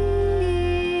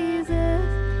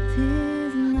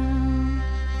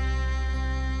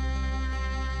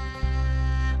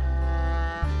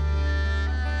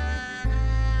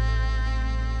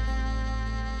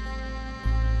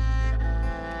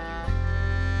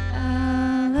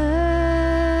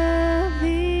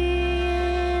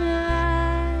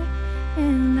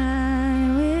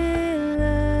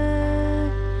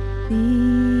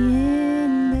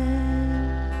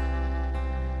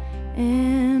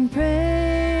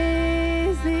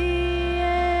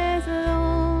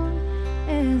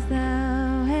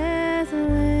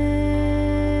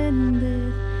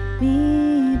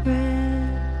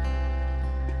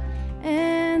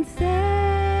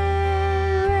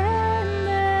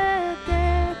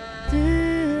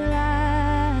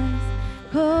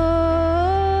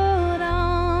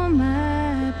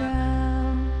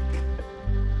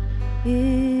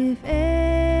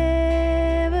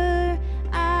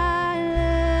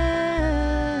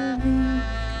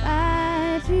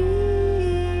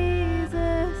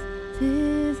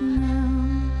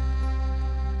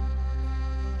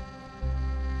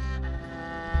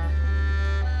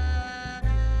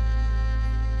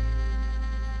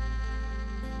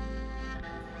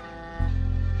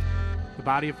the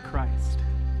body of Christ,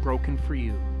 broken for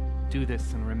you. Do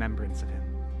this in remembrance of him.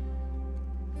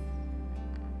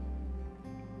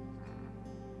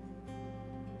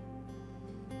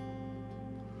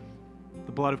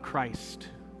 The blood of Christ,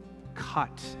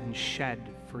 cut and shed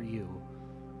for you,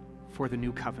 for the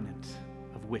new covenant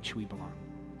of which we belong.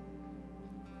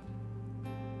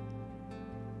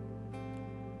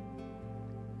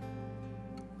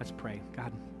 Let's pray.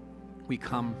 God, we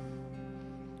come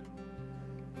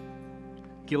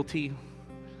guilty,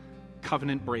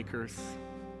 covenant breakers,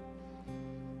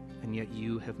 and yet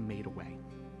you have made a way.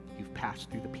 You've passed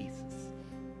through the pieces.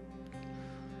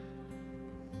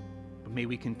 But may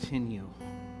we continue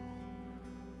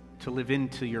to live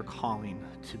into your calling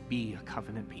to be a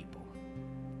covenant people.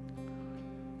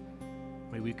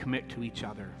 May we commit to each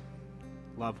other,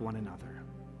 love one another,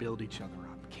 build each other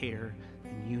up, care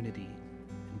and unity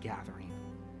and gathering.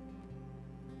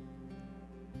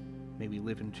 May we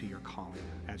live into your calling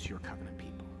as your covenant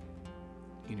people.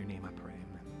 In your name I pray,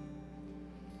 amen.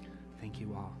 Thank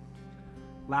you all.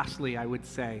 Lastly, I would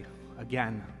say,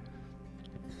 again,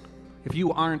 if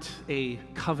you aren't a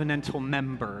covenantal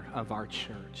member of our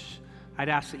church, I'd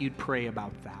ask that you'd pray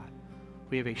about that.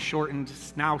 We have a shortened,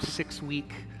 now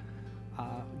 6-week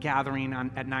gathering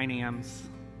at 9 a.m.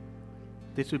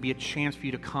 This would be a chance for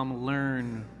you to come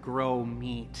learn, grow,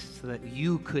 meet, so that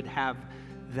you could have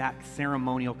that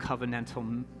ceremonial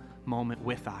covenantal moment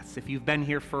with us. If you've been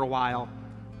here for a while,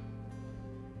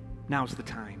 now's the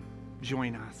time.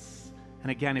 Join us.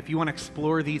 And again, if you want to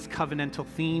explore these covenantal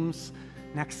themes,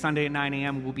 next Sunday at 9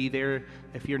 a.m. we'll be there.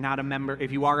 If you're not a member,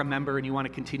 if you are a member and you want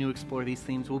to continue to explore these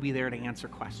themes, we'll be there to answer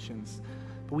questions.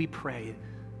 But we pray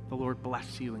the Lord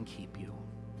bless you and keep you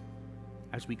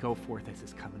as we go forth as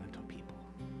his covenantal people.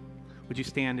 Would you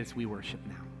stand as we worship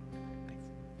now?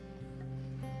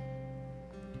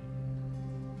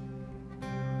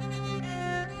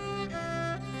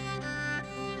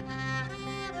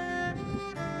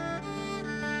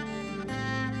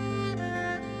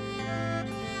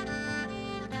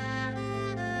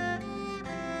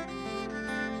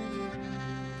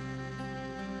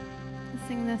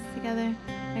 Sing this together.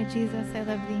 My Jesus, I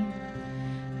love thee.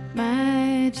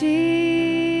 My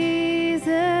Jesus,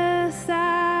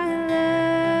 I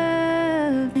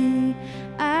love thee.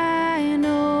 I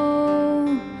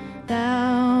know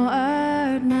thou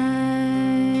art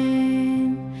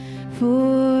mine.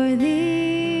 For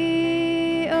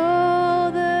thee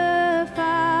all the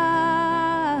follies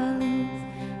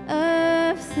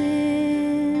of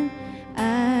sin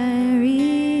I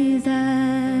resign.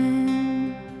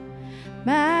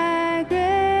 My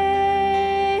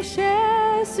gracious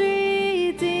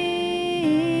Redeemer,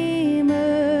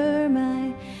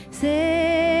 my Savior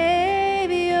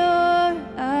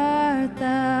art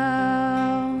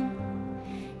thou.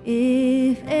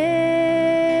 If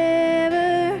ever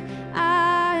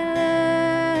I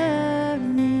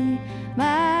love thee,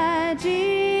 my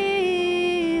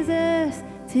Jesus,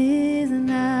 'tis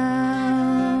now.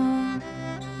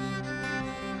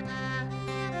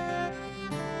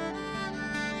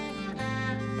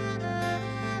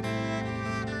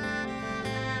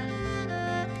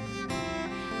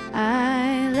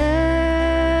 I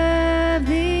love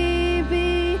thee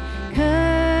because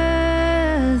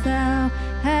thou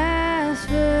hast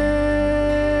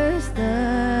first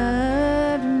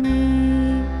loved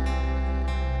me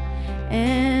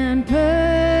and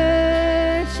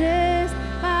purchased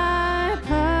my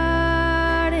pardon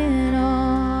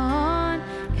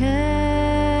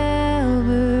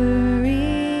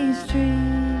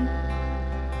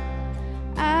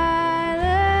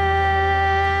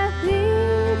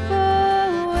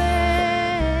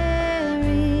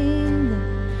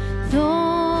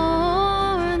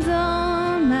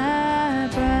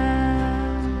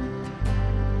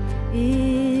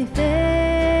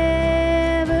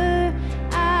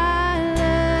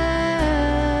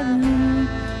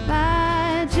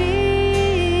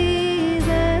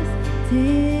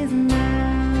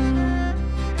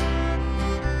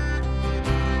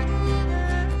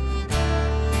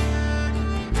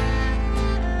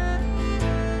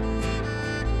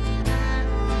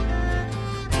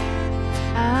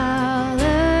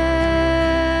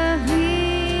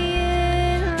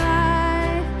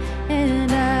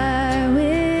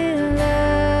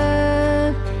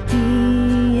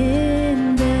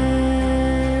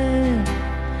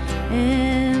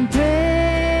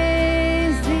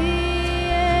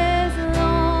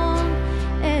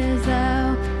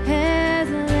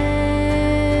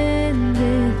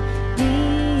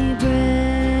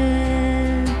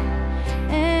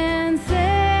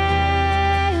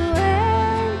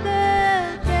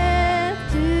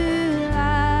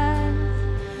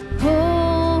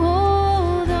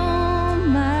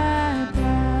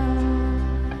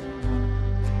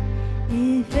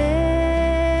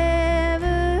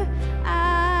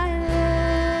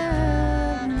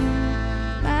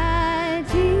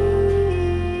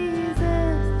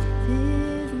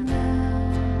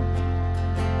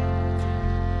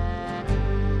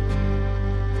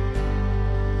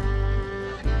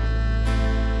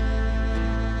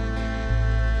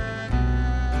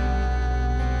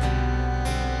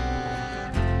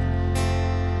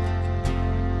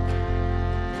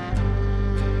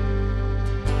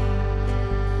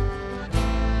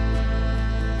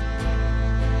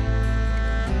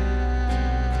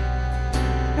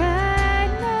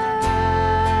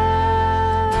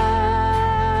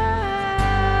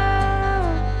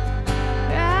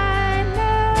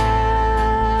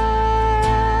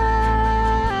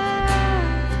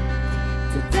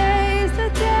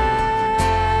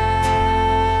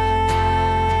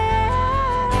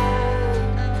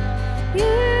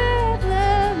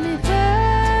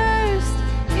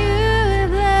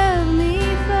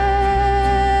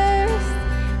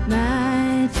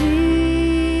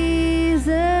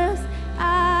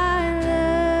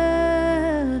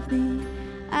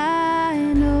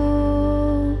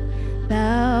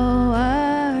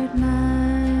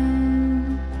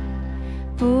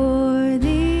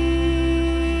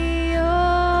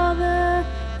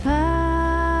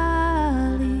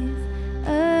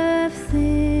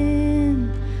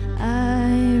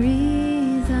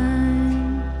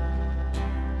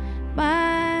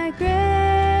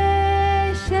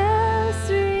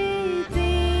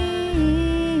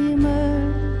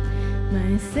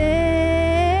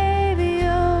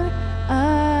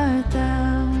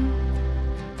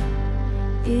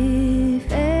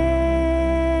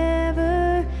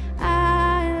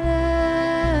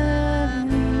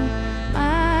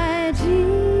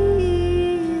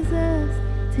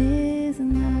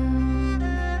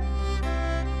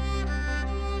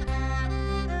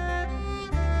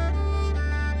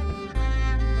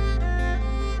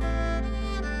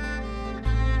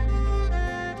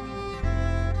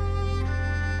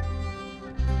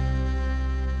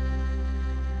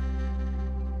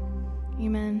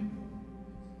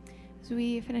As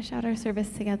we finish out our service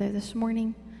together this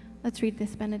morning, let's read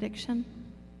this benediction.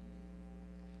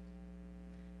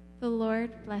 The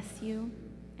Lord bless you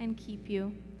and keep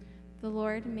you. The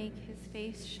Lord make his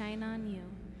face shine on you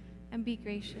and be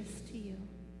gracious to you.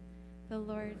 The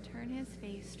Lord turn his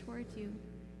face toward you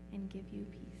and give you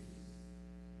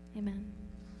peace. Amen.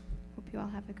 Hope you all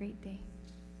have a great day.